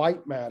the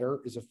white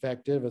matter is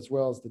effective, as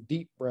well as the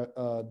deep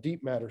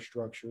matter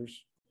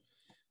structures.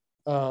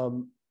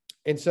 And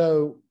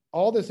so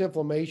all this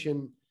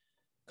inflammation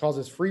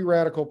causes free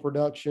radical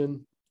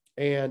production,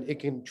 and it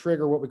can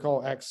trigger what we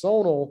call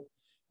axonal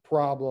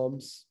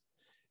problems,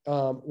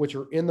 which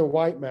are in the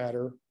white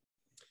matter,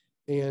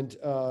 and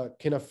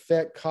can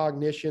affect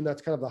cognition.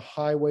 That's kind of the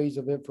highways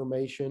of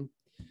information.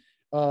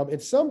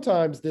 And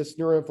sometimes this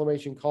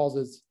neuroinflammation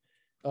causes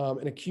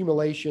an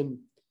accumulation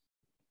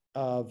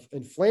of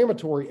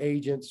inflammatory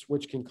agents,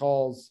 which can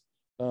cause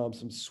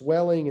some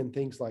swelling and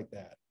things like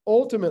that.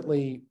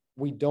 Ultimately,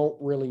 we don't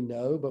really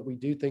know, but we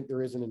do think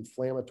there is an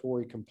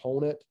inflammatory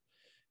component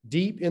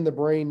deep in the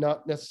brain,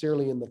 not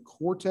necessarily in the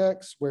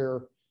cortex,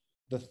 where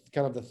the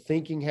kind of the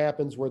thinking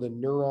happens, where the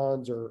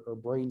neurons or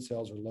brain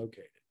cells are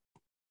located.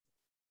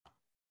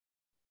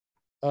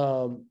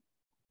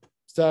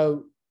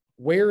 So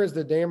where is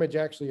the damage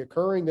actually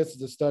occurring? This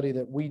is a study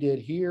that we did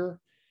here.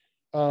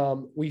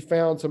 We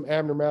found some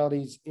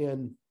abnormalities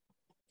in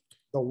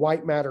the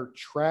white matter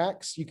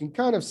tracts. You can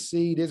kind of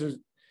see these are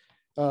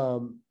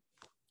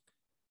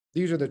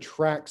the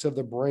tracts of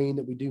the brain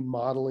that we do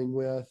modeling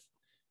with.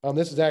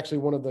 This is actually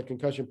one of the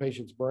concussion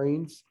patient's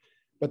brains,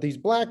 but these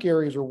black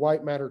areas are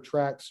white matter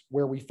tracts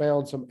where we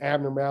found some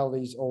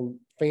abnormalities on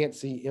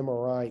fancy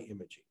MRI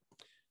imaging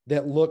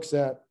that looks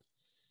at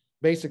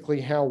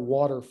basically how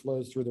water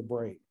flows through the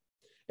brain.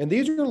 And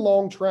these are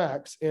long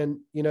tracts, and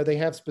they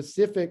have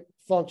specific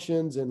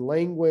functions in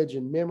language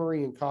and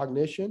memory and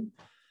cognition.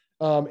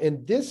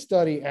 And this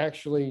study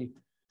actually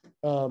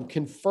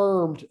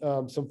confirmed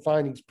some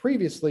findings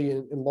previously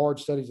in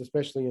large studies,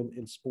 especially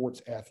in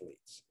sports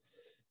athletes.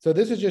 So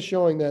this is just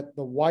showing that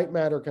the white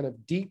matter kind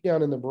of deep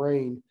down in the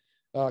brain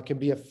can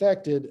be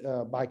affected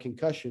by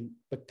concussion,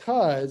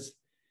 because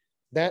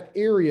that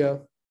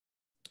area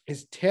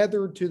is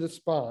tethered to the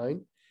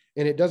spine,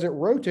 and it doesn't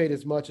rotate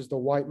as much as the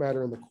white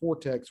matter in the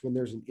cortex when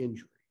there's an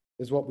injury,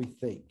 is what we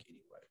think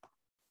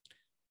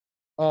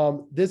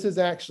anyway. This is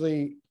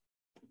actually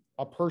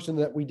a person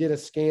that we did a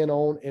scan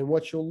on, and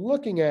what you're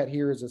looking at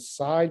here is a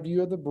side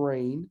view of the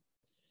brain.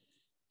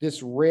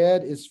 This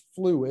red is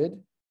fluid,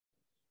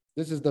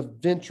 This is the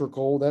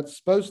ventricle that's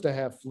supposed to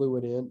have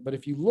fluid in. But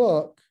if you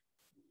look,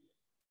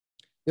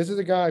 this is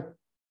a guy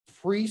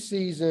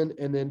pre-season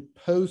and then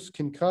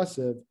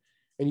post-concussive.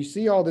 And you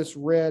see all this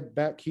red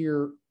back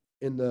here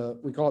in the,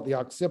 we call it the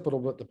occipital,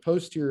 but the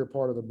posterior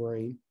part of the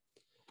brain.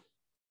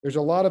 There's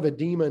a lot of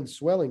edema and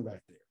swelling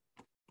back there.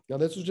 Now,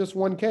 this was just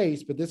one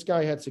case, but this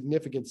guy had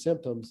significant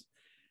symptoms.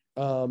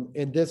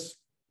 And this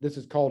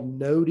is called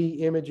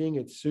NODI imaging.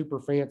 It's super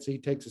fancy,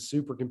 takes a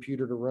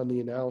supercomputer to run the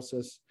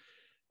analysis.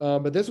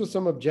 But this was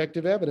some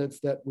objective evidence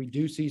that we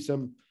do see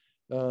some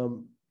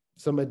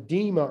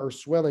edema or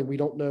swelling. We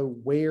don't know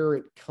where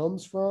it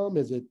comes from.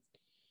 Is it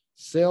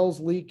cells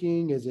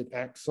leaking? Is it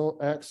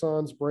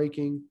axons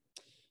breaking?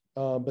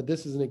 But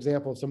this is an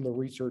example of some of the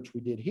research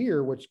we did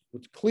here, which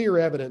clear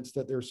evidence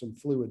that there's some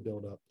fluid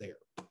buildup there.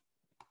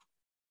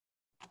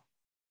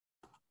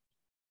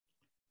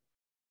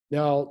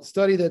 Now,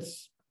 study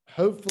that's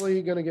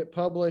hopefully going to get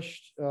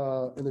published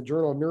in the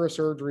Journal of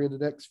Neurosurgery in the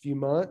next few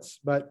months,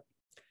 but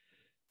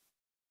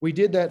we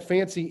did that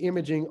fancy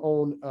imaging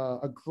on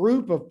a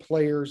group of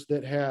players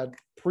that had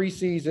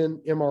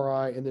preseason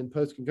MRI and then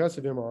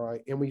post-concussive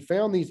MRI, and we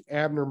found these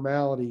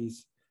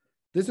abnormalities.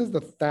 This is the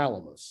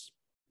thalamus.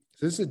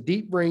 So this is a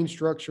deep brain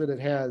structure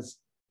that has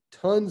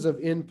tons of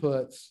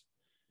inputs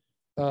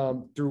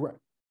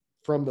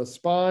from the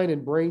spine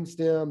and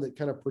brainstem that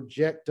kind of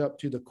project up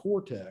to the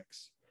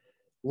cortex.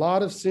 A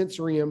lot of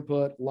sensory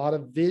input, a lot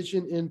of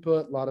vision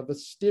input, a lot of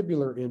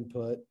vestibular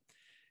input.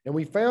 And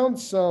we found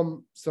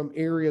some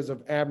areas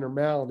of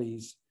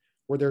abnormalities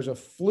where there's a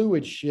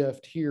fluid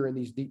shift here in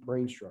these deep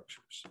brain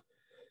structures.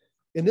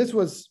 And this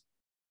was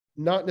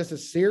not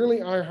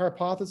necessarily our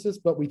hypothesis,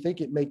 but we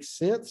think it makes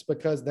sense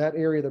because that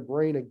area of the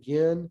brain,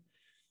 again,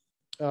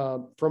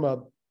 from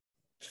a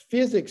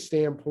physics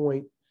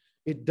standpoint,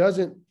 it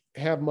doesn't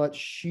have much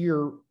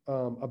shear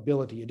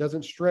ability. It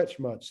doesn't stretch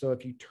much. So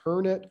if you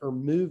turn it or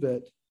move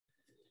it,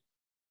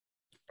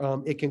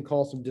 it can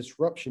cause some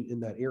disruption in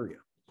that area.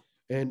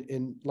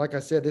 And like I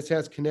said, this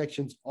has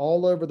connections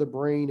all over the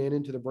brain and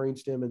into the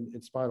brainstem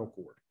and spinal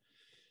cord.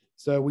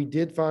 So we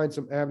did find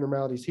some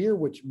abnormalities here,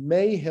 which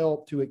may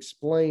help to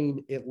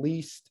explain at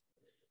least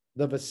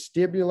the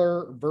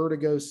vestibular,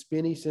 vertigo,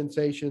 spinny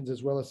sensations,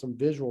 as well as some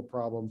visual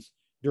problems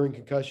during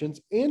concussions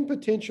and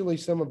potentially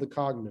some of the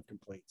cognitive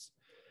complaints.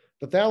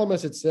 The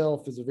thalamus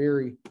itself is a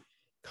very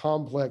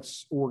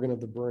complex organ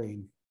of the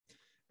brain.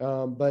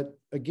 But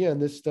again,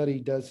 this study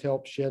does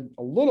help shed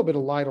a little bit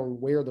of light on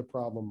where the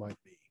problem might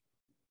be.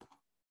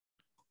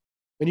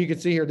 And you can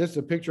see here, this is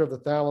a picture of the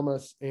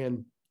thalamus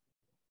and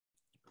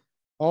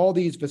all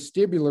these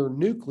vestibular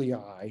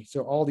nuclei.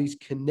 So all these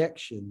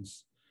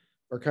connections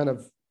are kind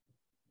of,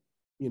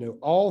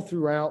 all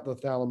throughout the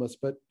thalamus,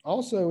 but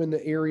also in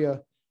the area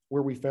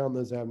where we found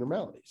those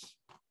abnormalities.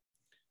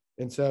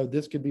 And so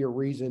this could be a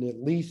reason, at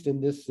least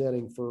in this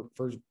setting, for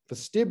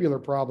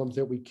vestibular problems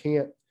that we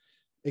can't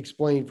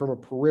explain from a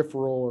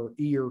peripheral or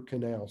ear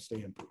canal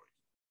standpoint.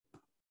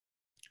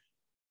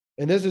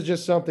 And this is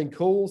just something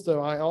cool.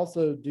 So I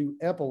also do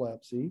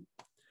epilepsy,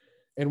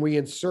 and we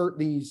insert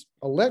these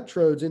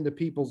electrodes into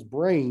people's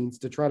brains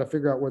to try to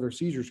figure out where their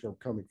seizures are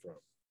coming from.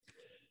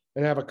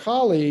 And I have a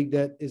colleague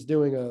that is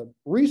doing a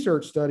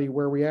research study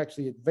where we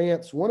actually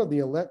advance one of the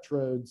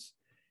electrodes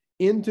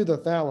into the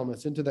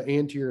thalamus, into the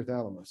anterior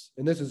thalamus.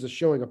 And this is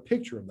showing a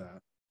picture of that.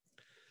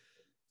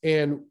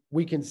 And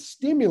we can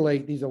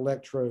stimulate these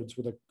electrodes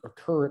with a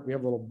current. We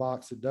have a little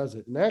box that does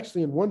it. And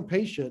actually in one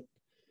patient,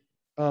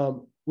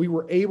 we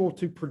were able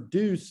to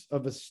produce a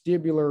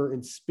vestibular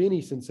and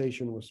spinny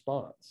sensation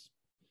response,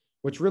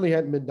 which really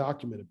hadn't been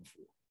documented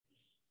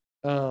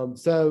before.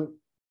 So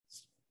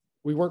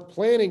we weren't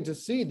planning to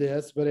see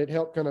this, but it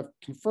helped kind of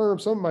confirm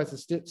some of my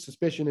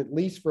suspicion, at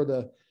least for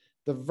the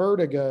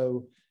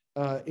vertigo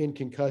in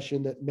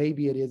concussion, that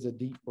maybe it is a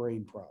deep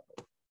brain problem.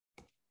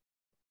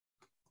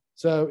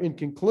 So in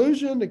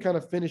conclusion, to kind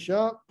of finish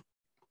up,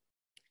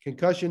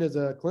 concussion is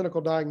a clinical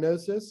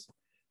diagnosis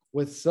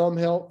with some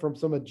help from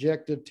some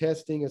objective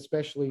testing,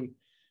 especially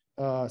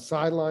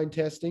sideline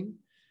testing.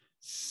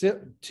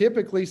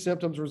 Typically,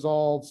 symptoms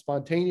resolve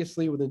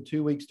spontaneously within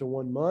 2 weeks to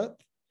 1 month.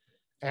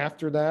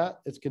 After that,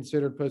 it's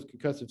considered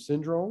post-concussive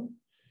syndrome.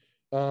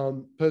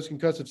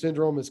 Post-concussive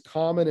syndrome is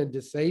common and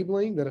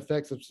disabling that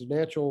affects a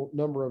substantial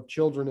number of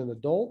children and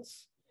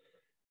adults.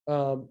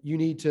 You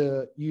need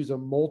to use a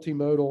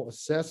multimodal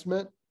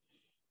assessment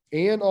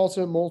and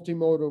also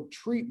multimodal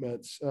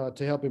treatments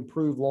to help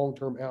improve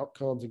long-term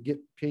outcomes and get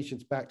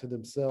patients back to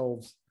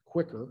themselves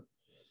quicker.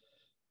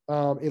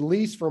 At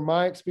least from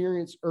my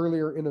experience,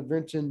 earlier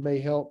intervention may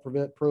help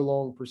prevent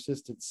prolonged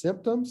persistent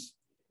symptoms.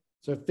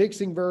 So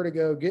fixing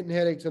vertigo, getting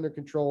headaches under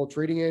control,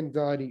 treating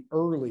anxiety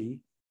early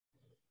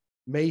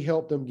may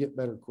help them get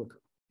better quicker.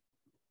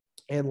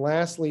 And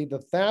lastly, the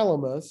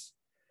thalamus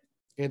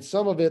and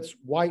some of its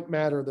white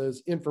matter,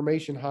 those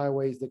information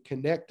highways that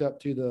connect up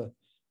to the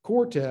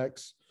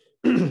cortex,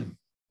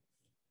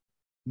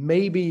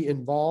 may be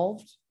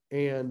involved.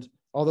 And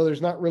although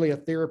there's not really a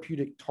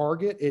therapeutic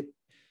target,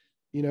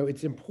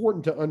 it's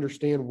important to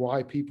understand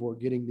why people are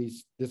getting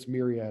this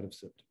myriad of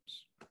symptoms.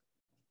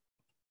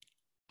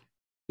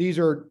 these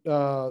are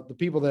the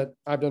people that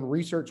I've done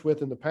research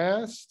with in the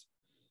past.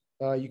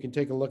 You can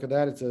take a look at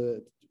that. It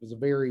was a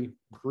very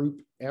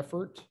group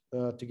effort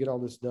to get all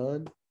this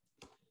done.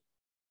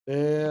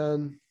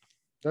 And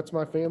that's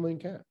my family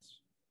and cats.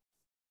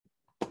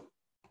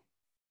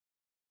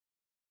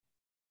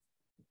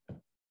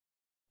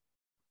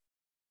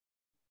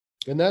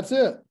 And that's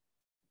it.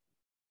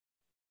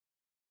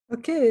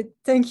 Okay,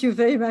 thank you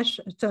very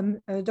much,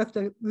 Thom,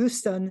 Dr.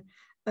 Houston.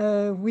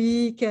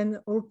 We can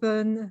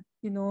open,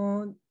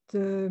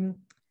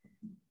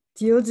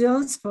 the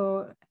audience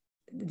for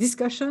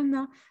discussion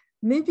now.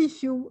 Maybe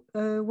if you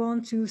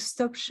want to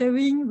stop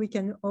sharing, we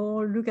can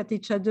all look at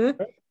each other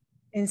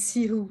and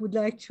see who would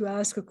like to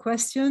ask a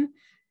question.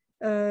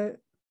 If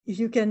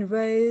you can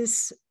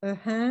raise a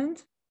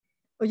hand,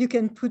 or you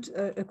can put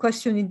a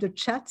question in the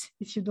chat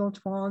if you don't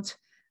want.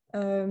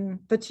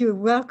 But you're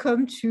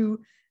welcome to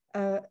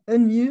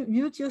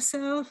unmute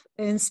yourself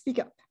and speak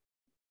up.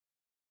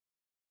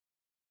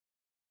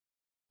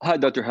 Hi,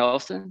 Dr.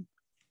 Halston.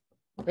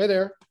 Hey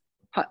there.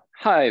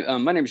 Hi,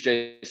 my name is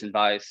Jason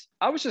Weiss.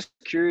 I was just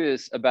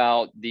curious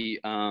about the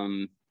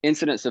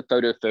incidence of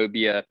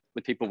photophobia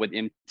with people with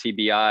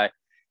MTBI.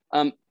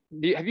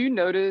 Have you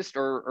noticed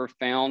or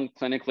found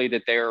clinically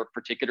that there are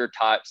particular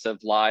types of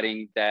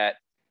lighting that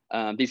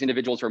these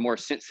individuals are more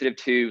sensitive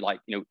to, like,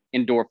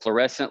 indoor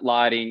fluorescent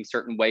lighting,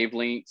 certain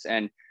wavelengths?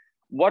 And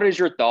what is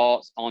your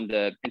thoughts on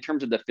in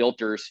terms of the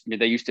filters?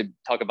 They used to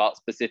talk about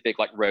specific,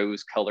 like,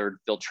 rose colored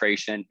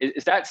filtration.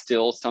 Is that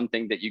still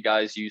something that you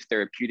guys use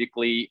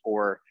therapeutically,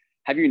 or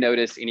have you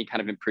noticed any kind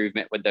of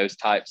improvement with those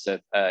types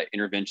of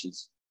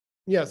interventions?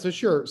 Yeah, so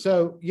sure.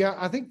 So yeah,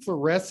 I think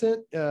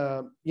fluorescent,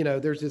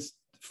 there's this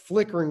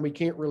flickering we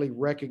can't really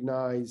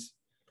recognize,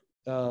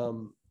 at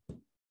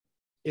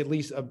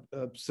least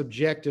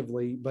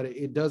subjectively, but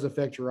it does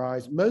affect your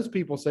eyes. Most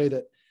people say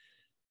that,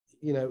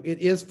 it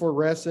is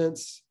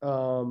fluorescence,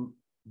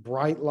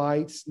 bright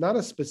lights, not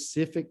a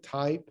specific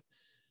type,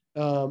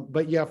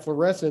 but yeah,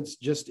 fluorescence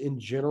just in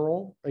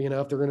general,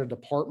 if they're in a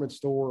department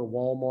store or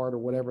Walmart or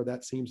whatever,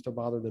 that seems to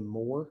bother them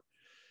more.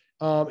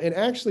 And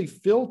actually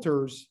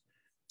filters,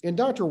 and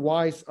Dr.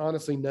 Weiss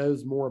honestly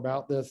knows more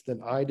about this than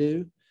I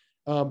do,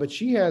 but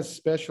she has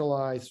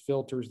specialized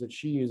filters that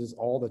she uses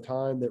all the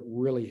time that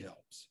really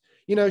helps.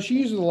 She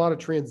uses a lot of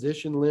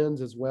transition lens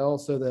as well,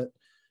 so that,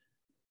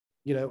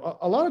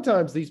 a lot of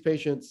times these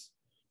patients,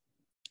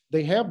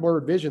 they have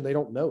blurred vision, they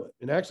don't know it.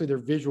 And actually their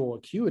visual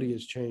acuity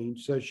has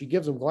changed. So she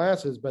gives them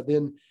glasses, but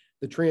then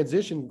the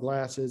transition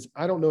glasses,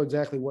 I don't know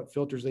exactly what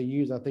filters they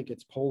use. I think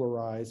it's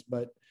polarized,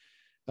 but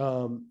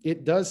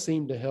it does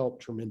seem to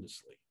help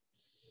tremendously.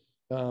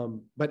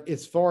 But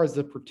as far as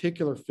the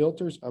particular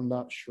filters, I'm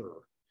not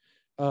sure.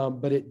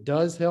 But it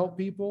does help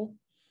people.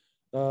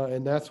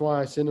 And that's why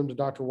I send them to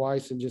Dr.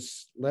 Weiss and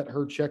just let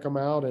her check them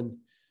out and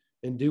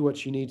do what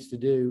she needs to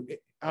do.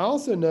 I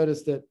also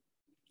noticed that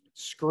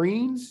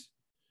screens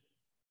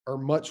are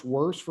much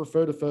worse for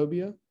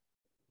photophobia.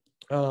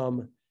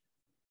 And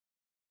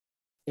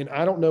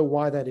I don't know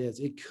why that is.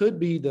 It could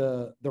be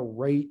the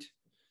rate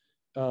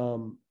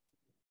or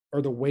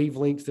the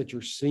wavelengths that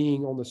you're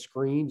seeing on the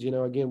screens.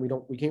 Again,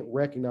 we can't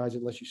recognize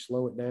it unless you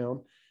slow it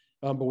down.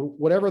 But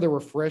whatever the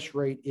refresh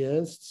rate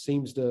is,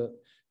 seems to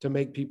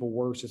make people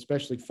worse,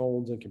 especially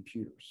phones and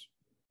computers.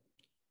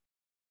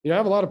 I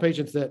have a lot of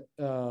patients that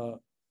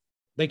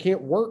they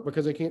can't work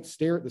because they can't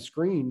stare at the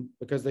screen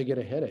because they get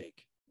a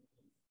headache,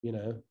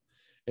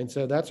 and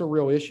so that's a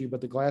real issue,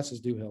 but the glasses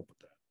do help with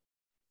that.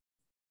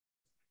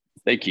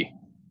 Thank you.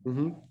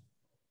 Mm-hmm.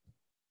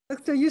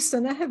 Dr.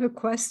 Houston, I have a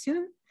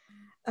question.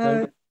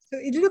 So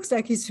it looks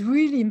like it's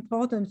really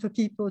important for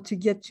people to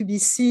get to be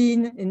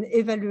seen and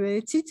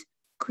evaluated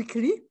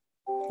quickly.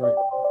 Right.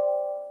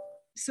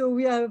 So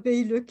we are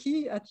very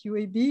lucky at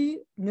UAB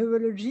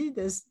Neurology.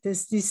 There's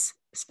this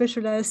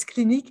specialized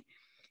clinic.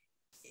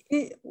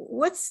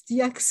 What's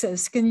the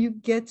access? Can you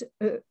get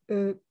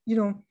an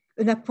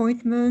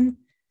appointment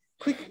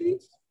quickly?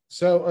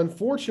 So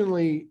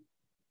unfortunately,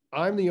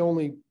 I'm the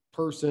only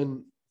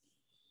person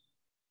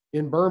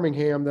in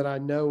Birmingham that I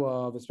know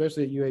of,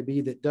 especially at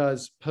UAB, that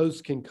does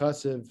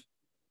post-concussive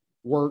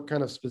work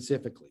kind of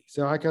specifically.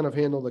 So I kind of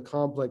handle the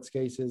complex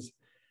cases.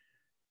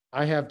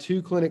 I have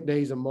 2 clinic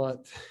days a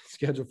month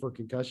scheduled for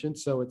concussion,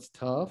 so it's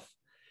tough.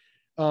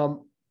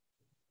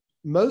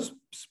 Most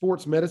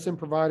sports medicine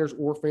providers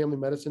or family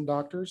medicine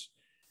doctors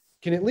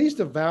can at least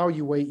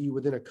evaluate you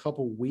within a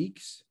couple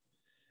weeks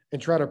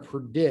and try to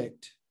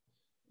predict,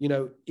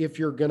 if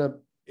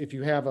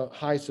you have a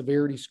high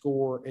severity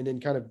score, and then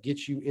kind of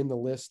get you in the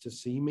list to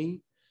see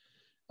me.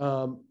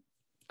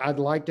 I'd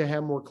like to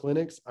have more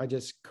clinics. I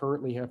just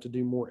currently have to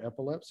do more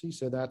epilepsy.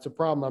 So that's a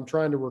problem. I'm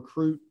trying to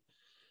recruit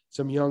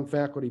some young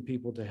faculty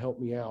people to help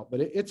me out, but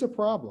it's a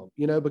problem,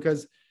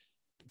 because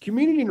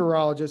community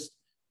neurologists,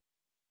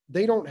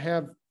 they don't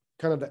have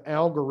kind of the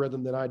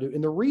algorithm that I do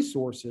and the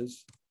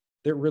resources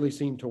that really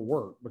seem to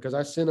work, because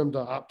I send them to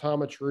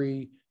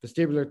optometry,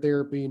 vestibular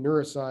therapy,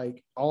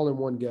 neuropsych, all in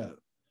one go,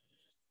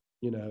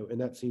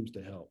 and that seems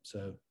to help.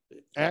 So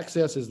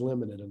access is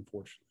limited,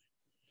 unfortunately.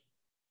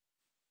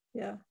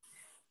 Yeah.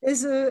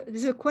 There's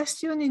a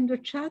question in the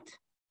chat.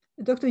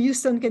 Dr.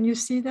 Houston, can you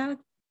see that?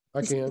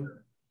 I can.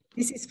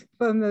 This is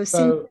from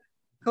So,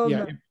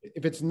 yeah,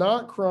 if it's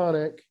not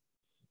chronic,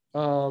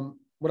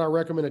 would I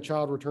recommend a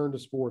child return to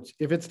sports?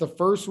 If it's the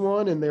first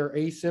one and they're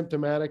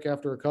asymptomatic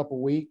after a couple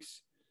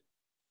weeks,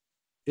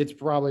 it's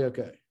probably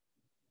okay.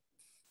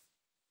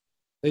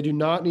 They do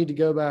not need to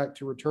go back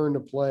to return to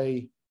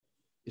play,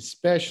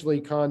 especially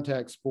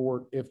contact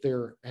sport, if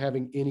they're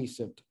having any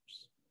symptoms.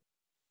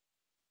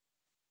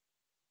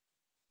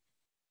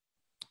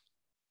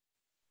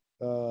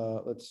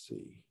 Let's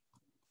see.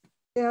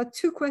 There are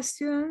two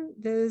questions.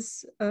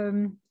 There's,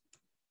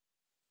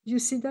 you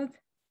see that?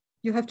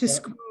 You have to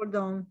scroll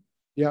down.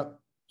 Yeah.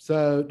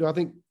 So do I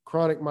think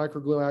chronic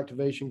microglial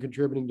activation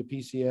contributing to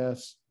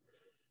PCS?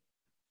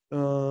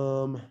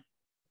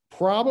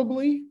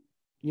 Probably.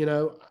 You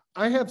know,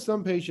 I have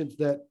some patients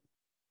that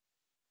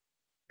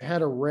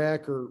had a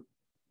wreck or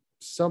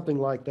something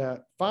like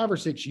that 5 or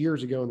 6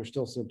 years ago, and they're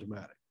still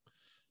symptomatic.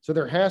 So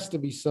there has to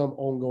be some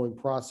ongoing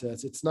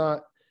process. It's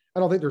not, I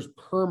don't think there's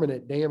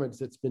permanent damage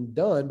that's been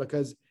done,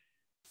 because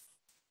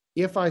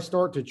if I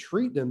start to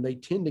treat them, they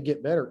tend to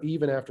get better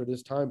even after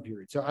this time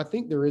period. So I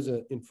think there is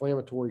an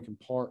inflammatory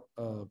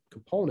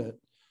component.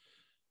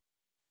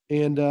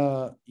 And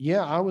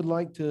yeah, I would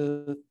like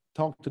to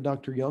talk to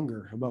Dr.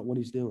 Younger about what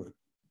he's doing.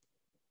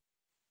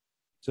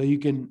 So you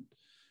can,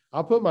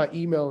 I'll put my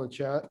email in the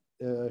chat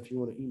if you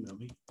want to email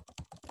me.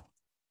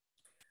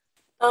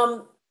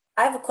 I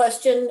have a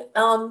question.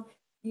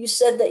 You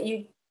said that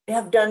you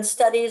have done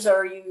studies,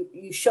 or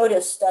you showed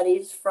us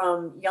studies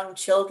from young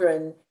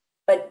children,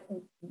 but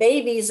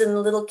babies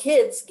and little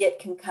kids get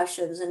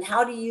concussions. And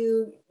how do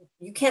you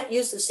can't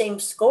use the same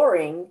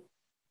scoring,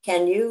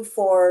 can you,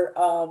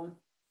 for,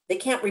 they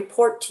can't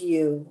report to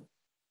you?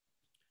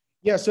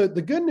 Yeah, so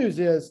the good news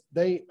is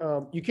they,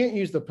 you can't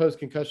use the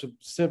post-concussion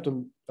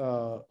symptom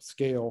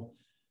scale,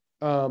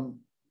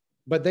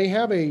 but they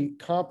have a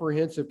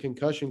comprehensive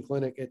concussion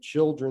clinic at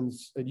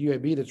Children's at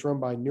UAB that's run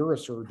by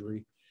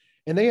neurosurgery,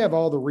 and they have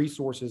all the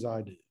resources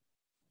I do.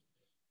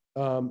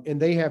 And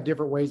they have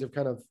different ways of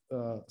kind of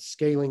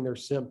scaling their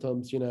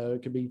symptoms. You know,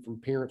 it could be from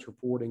parents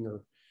reporting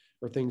or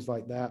things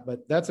like that.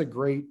 But that's a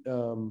great,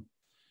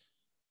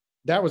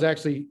 that was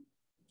actually,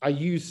 I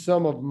used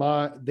some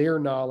of their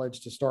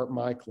knowledge to start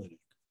my clinic,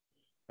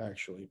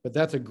 actually. But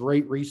that's a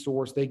great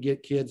resource. They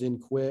get kids in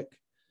quick.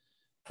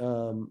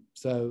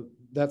 So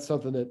that's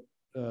something that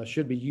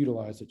should be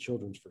utilized at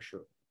Children's for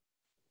sure.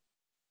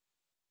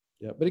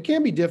 Yeah, but it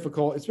can be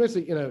difficult,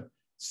 especially, you know,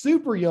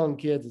 super young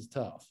kids is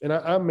tough. And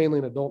I'm mainly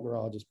an adult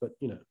neurologist, but,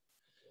 you know,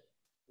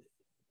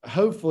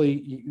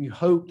 hopefully you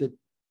hope that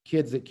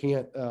kids that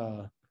can't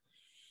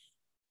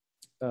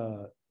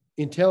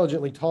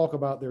intelligently talk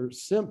about their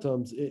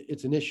symptoms,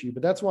 it's an issue.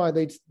 But that's why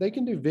they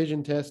can do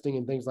vision testing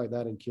and things like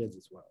that in kids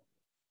as well.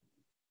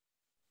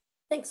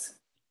 Thanks.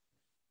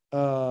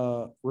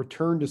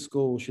 Return to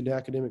school, should the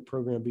academic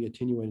program be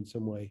attenuated in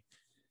some way?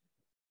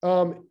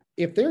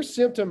 If they're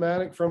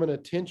symptomatic from an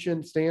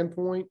attention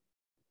standpoint,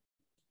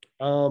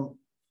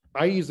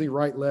 I usually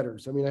write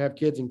letters. I mean, I have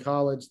kids in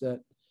college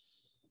that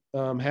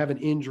have an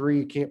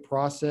injury, can't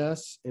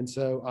process. And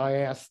so I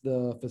ask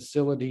the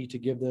facility to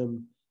give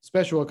them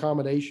special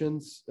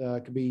accommodations.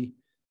 Could be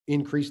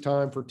increased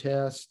time for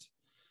tests,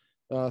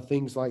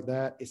 things like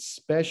that.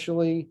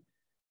 Especially,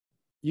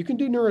 you can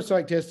do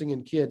neuropsych testing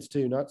in kids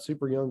too, not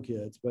super young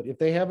kids. But if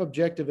they have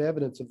objective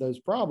evidence of those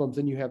problems,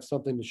 then you have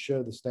something to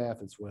show the staff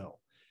as well.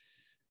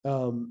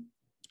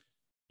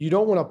 You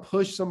don't want to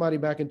push somebody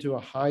back into a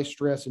high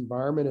stress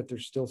environment if they're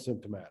still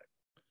symptomatic.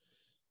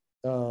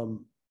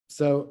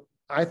 So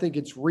I think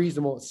it's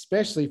reasonable,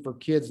 especially for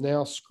kids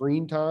now,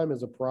 screen time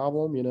is a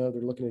problem. You know,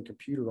 they're looking at a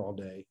computer all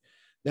day.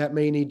 That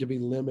may need to be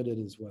limited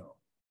as well.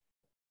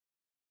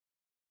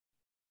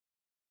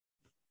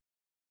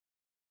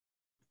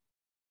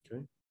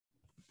 Okay.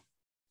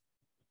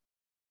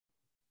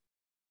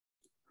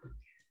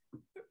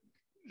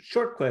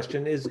 Short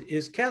question,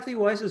 is Kathy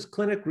Weiss's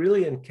clinic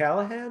really in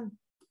Callahan?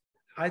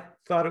 I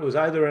thought it was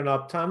either an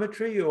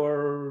optometry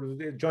or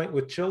a joint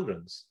with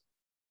Children's.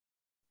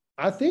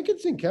 I think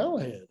it's in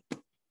Callahan.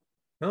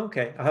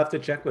 Okay, I'll have to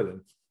check with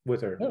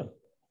her. Yeah.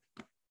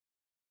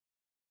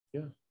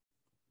 Yeah.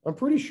 I'm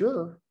pretty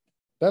sure.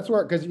 That's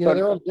where, because, you know,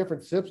 they're on a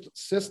different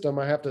system.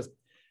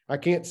 I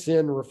can't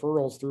send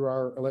referrals through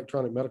our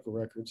electronic medical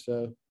records.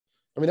 So,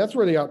 I mean, that's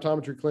where the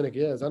optometry clinic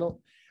is.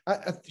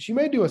 She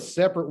may do a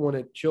separate one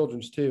at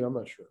Children's too. I'm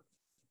not sure.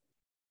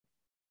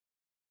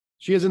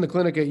 She is in the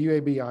clinic at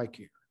UAB Eye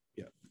Care.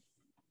 Yeah.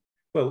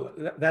 Well,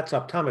 that's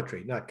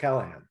optometry, not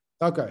Callahan.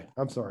 Okay.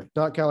 I'm sorry.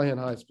 Not Callahan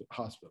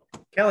Hospital.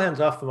 Callahan's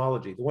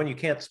ophthalmology, the one you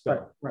can't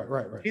spell.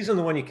 Right. She's in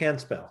the one you can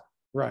spell.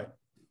 Right.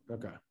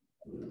 Okay.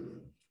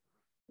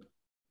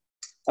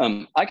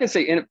 I can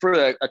say for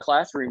a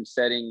classroom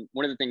setting,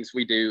 one of the things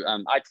we do,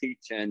 I teach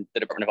in the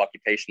Department of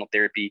Occupational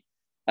Therapy.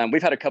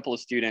 We've had a couple of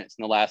students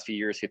in the last few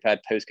years who've had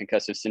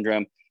post-concussive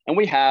syndrome, and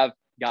we have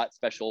got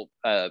special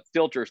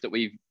filters that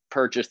we've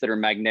purchased that are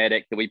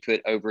magnetic that we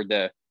put over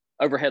the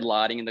overhead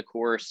lighting in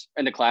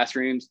the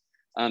classrooms.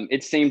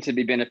 it seemed to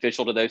be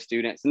beneficial to those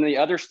students, and the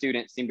other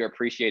students seemed to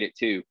appreciate it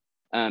too.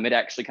 It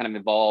actually kind of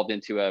evolved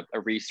into a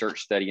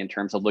research study in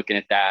terms of looking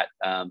at that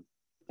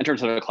in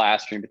terms of a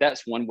classroom. But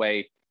that's one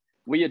way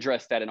we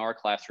addressed that in our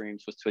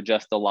classrooms, was to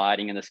adjust the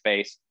lighting in the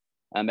space,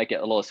 make it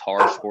a little less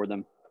harsh for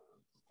them.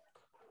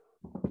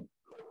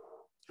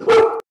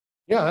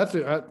 Yeah,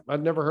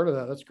 I'd never heard of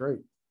that. That's great.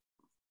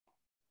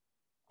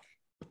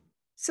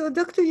 So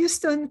Dr.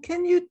 Houston,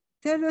 can you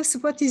tell us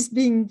what is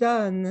being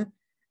done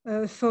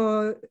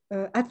for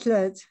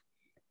athletes?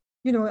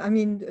 You know, I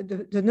mean,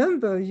 the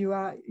number you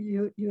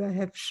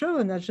have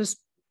shown are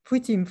just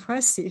pretty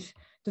impressive.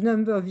 The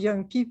number of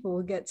young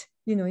people get,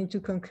 you know, into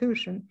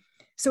concussion.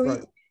 So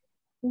right.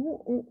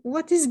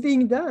 What is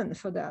being done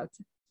for that?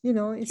 You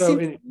know,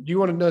 do you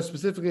want to know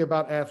specifically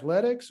about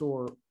athletics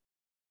or?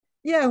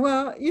 Yeah,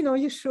 well, you know,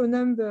 you show a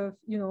number of,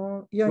 you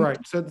know, young right.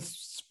 So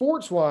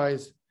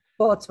sports-wise.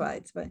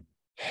 Sports-wise, right.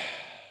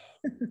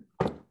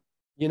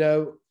 You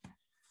know,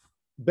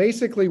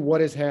 basically what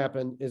has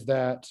happened is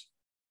that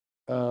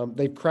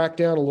they've cracked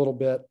down a little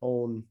bit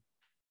on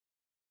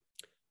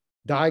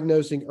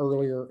diagnosing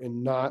earlier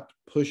and not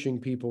pushing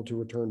people to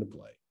return to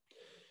play.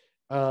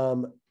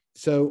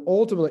 So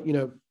ultimately, you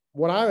know,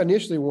 what I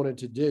initially wanted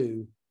to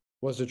do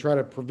was to try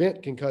to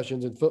prevent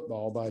concussions in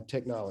football by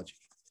technology,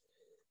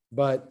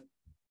 but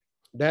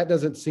that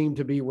doesn't seem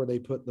to be where they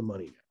put the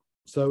money now.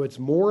 So it's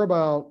more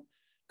about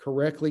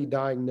correctly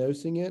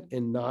diagnosing it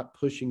and not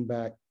pushing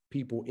back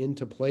people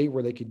into play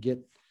where they could get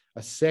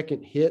a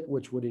second hit,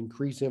 which would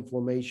increase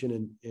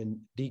inflammation and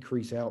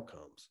decrease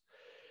outcomes.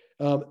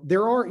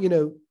 There are, you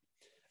know,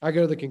 I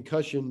go to the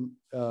concussion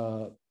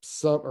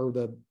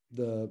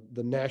the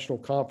national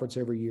conference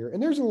every year,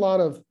 and there's a lot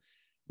of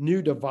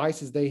new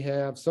devices they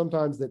have,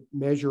 sometimes that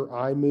measure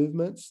eye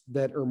movements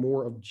that are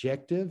more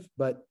objective,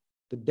 but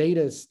the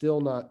data is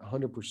still not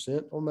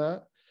 100% on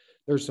that.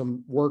 There's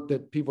some work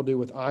that people do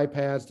with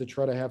iPads to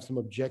try to have some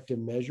objective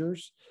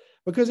measures,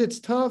 because it's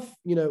tough,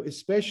 you know,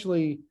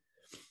 especially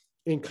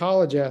in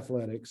college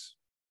athletics,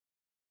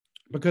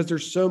 because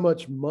there's so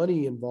much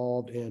money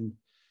involved in,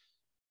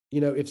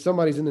 you know, if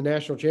somebody's in the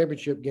national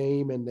championship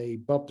game and they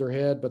bump their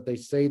head, but they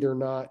say they're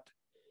not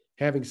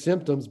having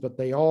symptoms, but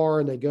they are,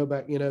 and they go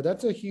back, you know,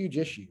 that's a huge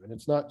issue. And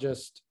it's not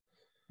just,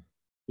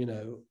 you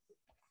know,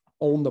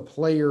 on the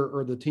player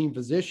or the team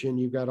physician.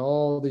 You've got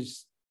all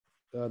these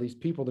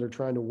people that are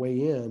trying to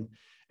weigh in,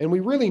 and we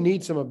really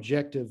need some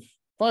objective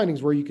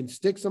findings where you can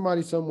stick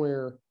somebody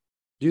somewhere,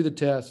 do the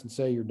test, and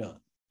say you're done.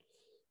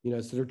 You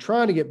know, so they're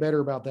trying to get better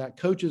about that.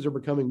 Coaches are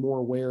becoming more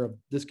aware of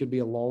this could be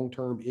a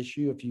long-term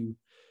issue if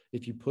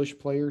you push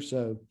players.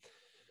 So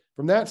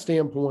from that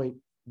standpoint,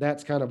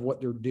 that's kind of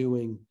what they're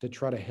doing to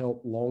try to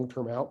help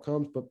long-term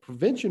outcomes. But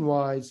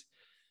prevention-wise,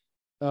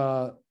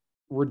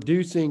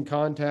 reducing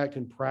contact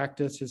in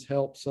practice has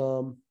helped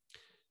some.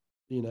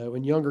 You know,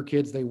 and younger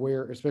kids, they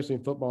wear, especially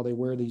in football, they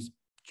wear these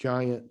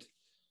giant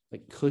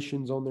like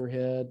cushions on their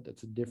head.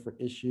 That's a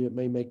different issue. It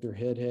may make their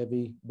head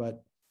heavy,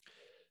 but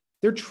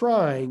they're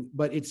trying.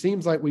 But it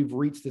seems like we've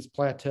reached this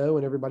plateau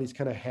and everybody's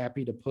kind of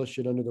happy to push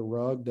it under the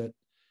rug, that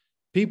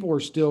people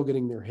are still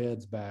getting their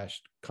heads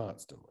bashed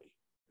constantly.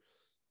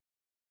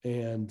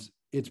 And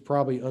it's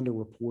probably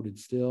underreported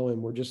still.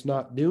 And we're just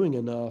not doing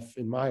enough,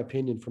 in my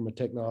opinion, from a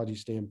technology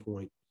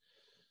standpoint,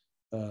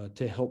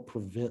 to help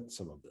prevent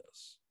some of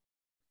this.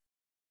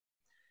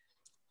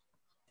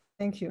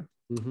 Thank you.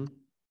 Mm-hmm.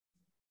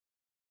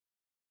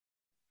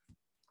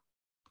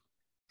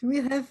 Do we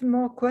have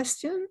more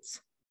questions?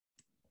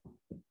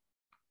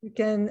 You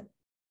can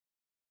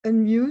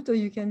unmute or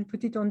you can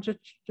put it on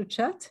the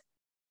chat.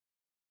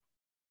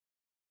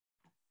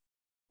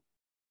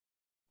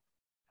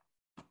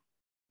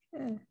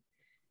 Yeah.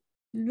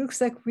 It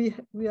looks like we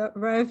are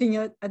arriving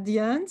at the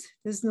end.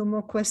 There's no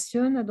more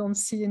question. I don't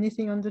see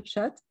anything on the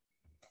chat.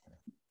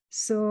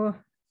 So,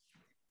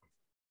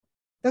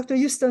 Dr.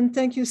 Houston,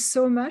 thank you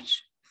so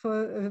much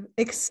for an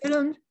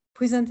excellent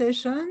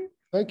presentation.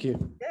 Thank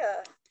you.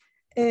 Yeah,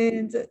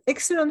 and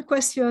excellent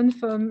question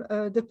from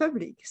the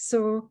public.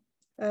 So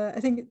I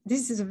think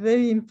this is a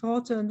very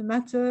important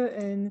matter,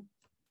 and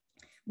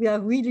we are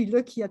really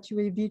lucky at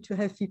UAB to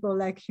have people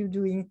like you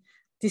doing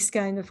this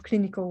kind of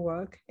clinical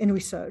work and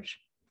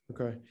research.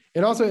 Okay.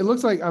 And also, it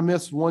looks like I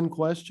missed one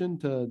question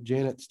to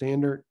Janet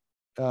Standard,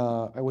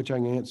 which I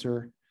can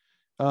answer.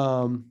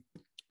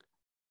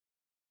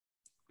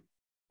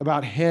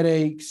 About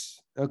headaches.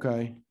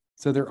 Okay.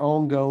 So they're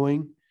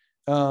ongoing.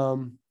 Yeah,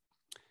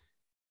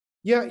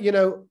 you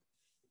know,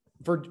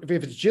 if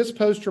it's just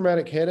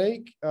post-traumatic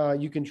headache,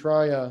 you can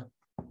try a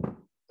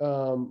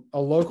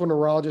local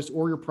neurologist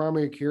or your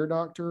primary care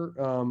doctor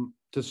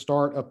to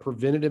start a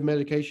preventative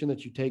medication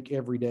that you take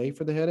every day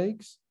for the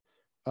headaches.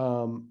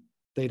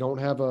 They don't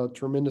have a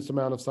tremendous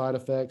amount of side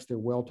effects. They're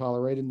well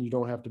tolerated, and you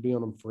don't have to be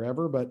on them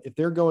forever. But if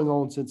they're going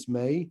on since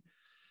May,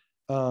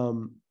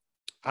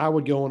 I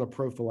would go on a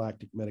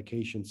prophylactic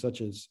medication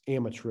such as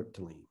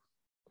amitriptyline.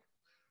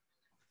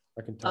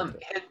 I can tell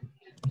that.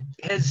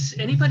 Has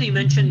anybody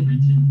mentioned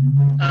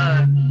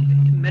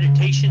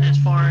meditation as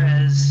far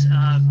as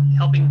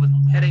helping with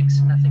headaches?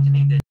 And I think I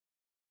need to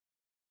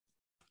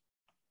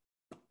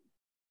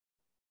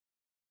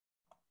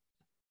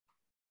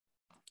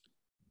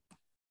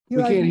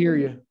We can't hear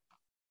you.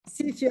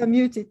 See if you are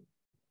muted.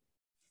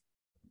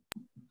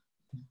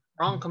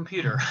 Wrong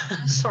computer.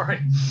 Sorry.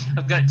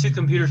 I've got two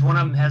computers. One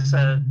of them has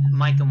a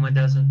mic and one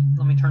doesn't.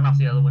 Let me turn off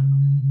the other one.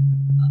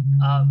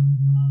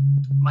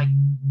 Mic.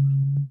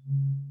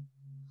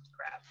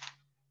 Crap.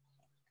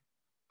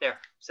 There.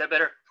 Is that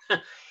better?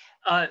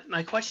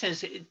 My question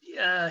is,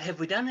 have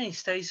we done any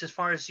studies as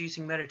far as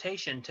using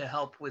meditation to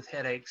help with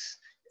headaches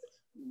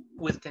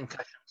with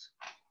concussions?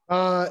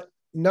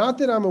 Not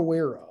that I'm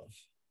aware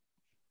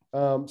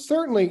of.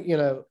 Certainly, you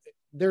know,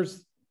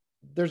 there's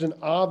an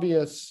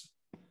obvious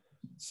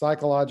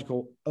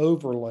psychological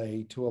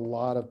overlay to a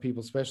lot of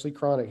people, especially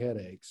chronic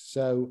headaches.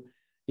 So,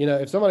 you know,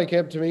 if somebody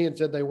came to me and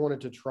said they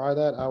wanted to try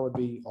that, I would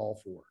be all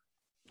for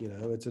it. You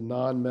know, it's a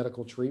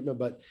non-medical treatment,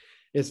 but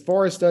as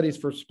far as studies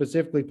for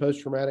specifically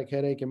post-traumatic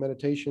headache and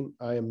meditation,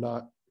 I am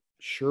not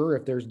sure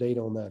if there's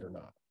data on that or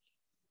not.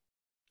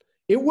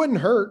 It wouldn't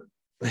hurt,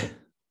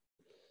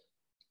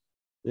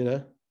 you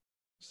know,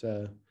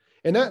 so,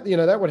 and that, you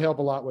know, that would help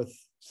a lot with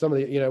some of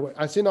the, you know,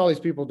 I send all these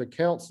people to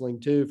counseling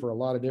too for a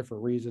lot of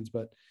different reasons,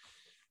 but,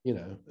 you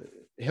know,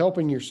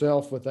 helping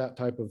yourself with that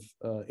type of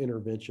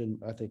intervention,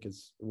 I think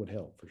would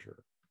help for sure.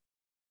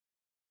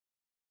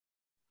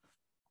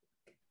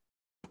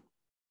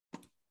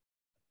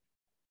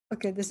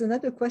 Okay, there's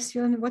another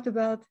question. What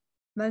about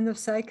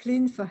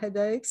minocycline for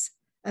headaches,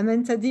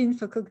 amantadine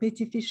for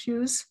cognitive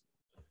issues?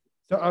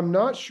 So I'm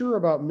not sure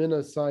about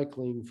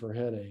minocycline for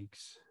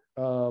headaches.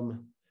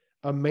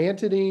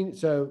 Amantadine,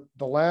 so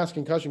the last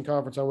concussion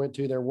conference I went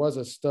to, there was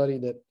a study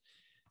that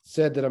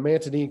said that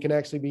amantadine can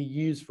actually be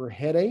used for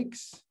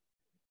headaches.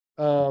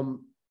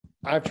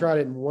 I've tried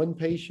it in one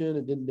patient.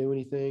 It didn't do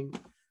anything.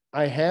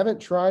 I haven't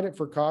tried it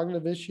for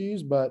cognitive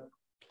issues, but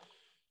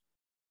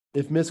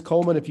if Ms.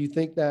 Coleman, if you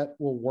think that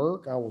will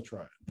work, I will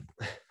try it.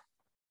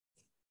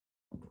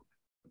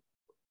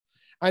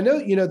 I know,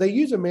 you know, they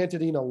use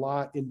amantadine a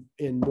lot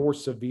in more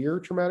severe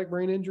traumatic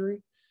brain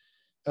injury.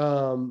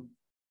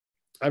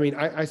 I mean,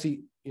 I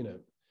see, you know,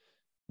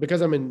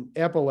 because I'm in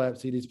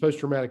epilepsy, these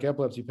post-traumatic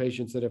epilepsy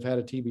patients that have had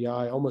a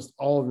TBI, almost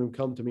all of them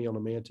come to me on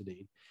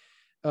amantadine.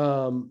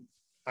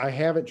 I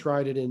haven't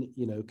tried it in,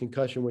 you know,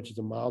 concussion, which is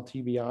a mild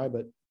TBI,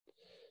 but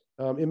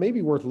it may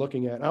be worth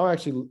looking at.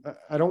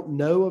 I don't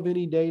know of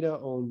any data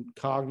on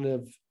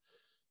cognitive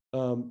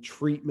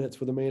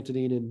treatments with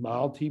amantadine in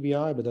mild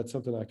TBI, but that's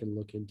something I can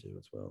look into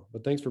as well.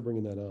 But thanks for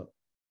bringing that up.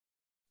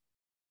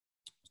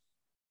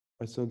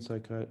 My son's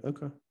psychiatrist.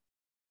 Okay.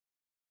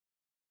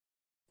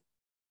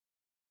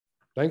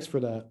 Thanks for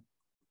that.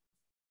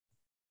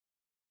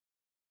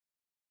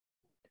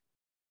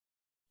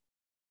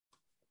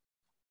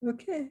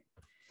 Okay.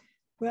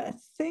 Well, I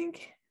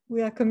think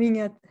we are coming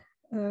at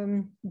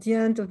the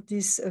end of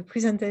this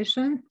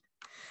presentation.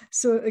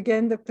 So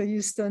again, Dr.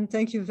 Houston,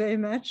 thank you very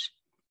much.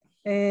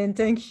 And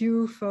thank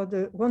you for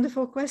the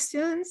wonderful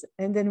questions.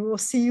 And then we'll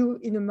see you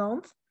in a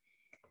month.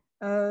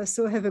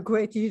 So have a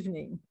great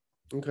evening.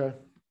 Okay.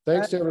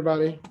 Thanks to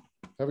everybody.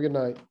 Have a good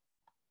night.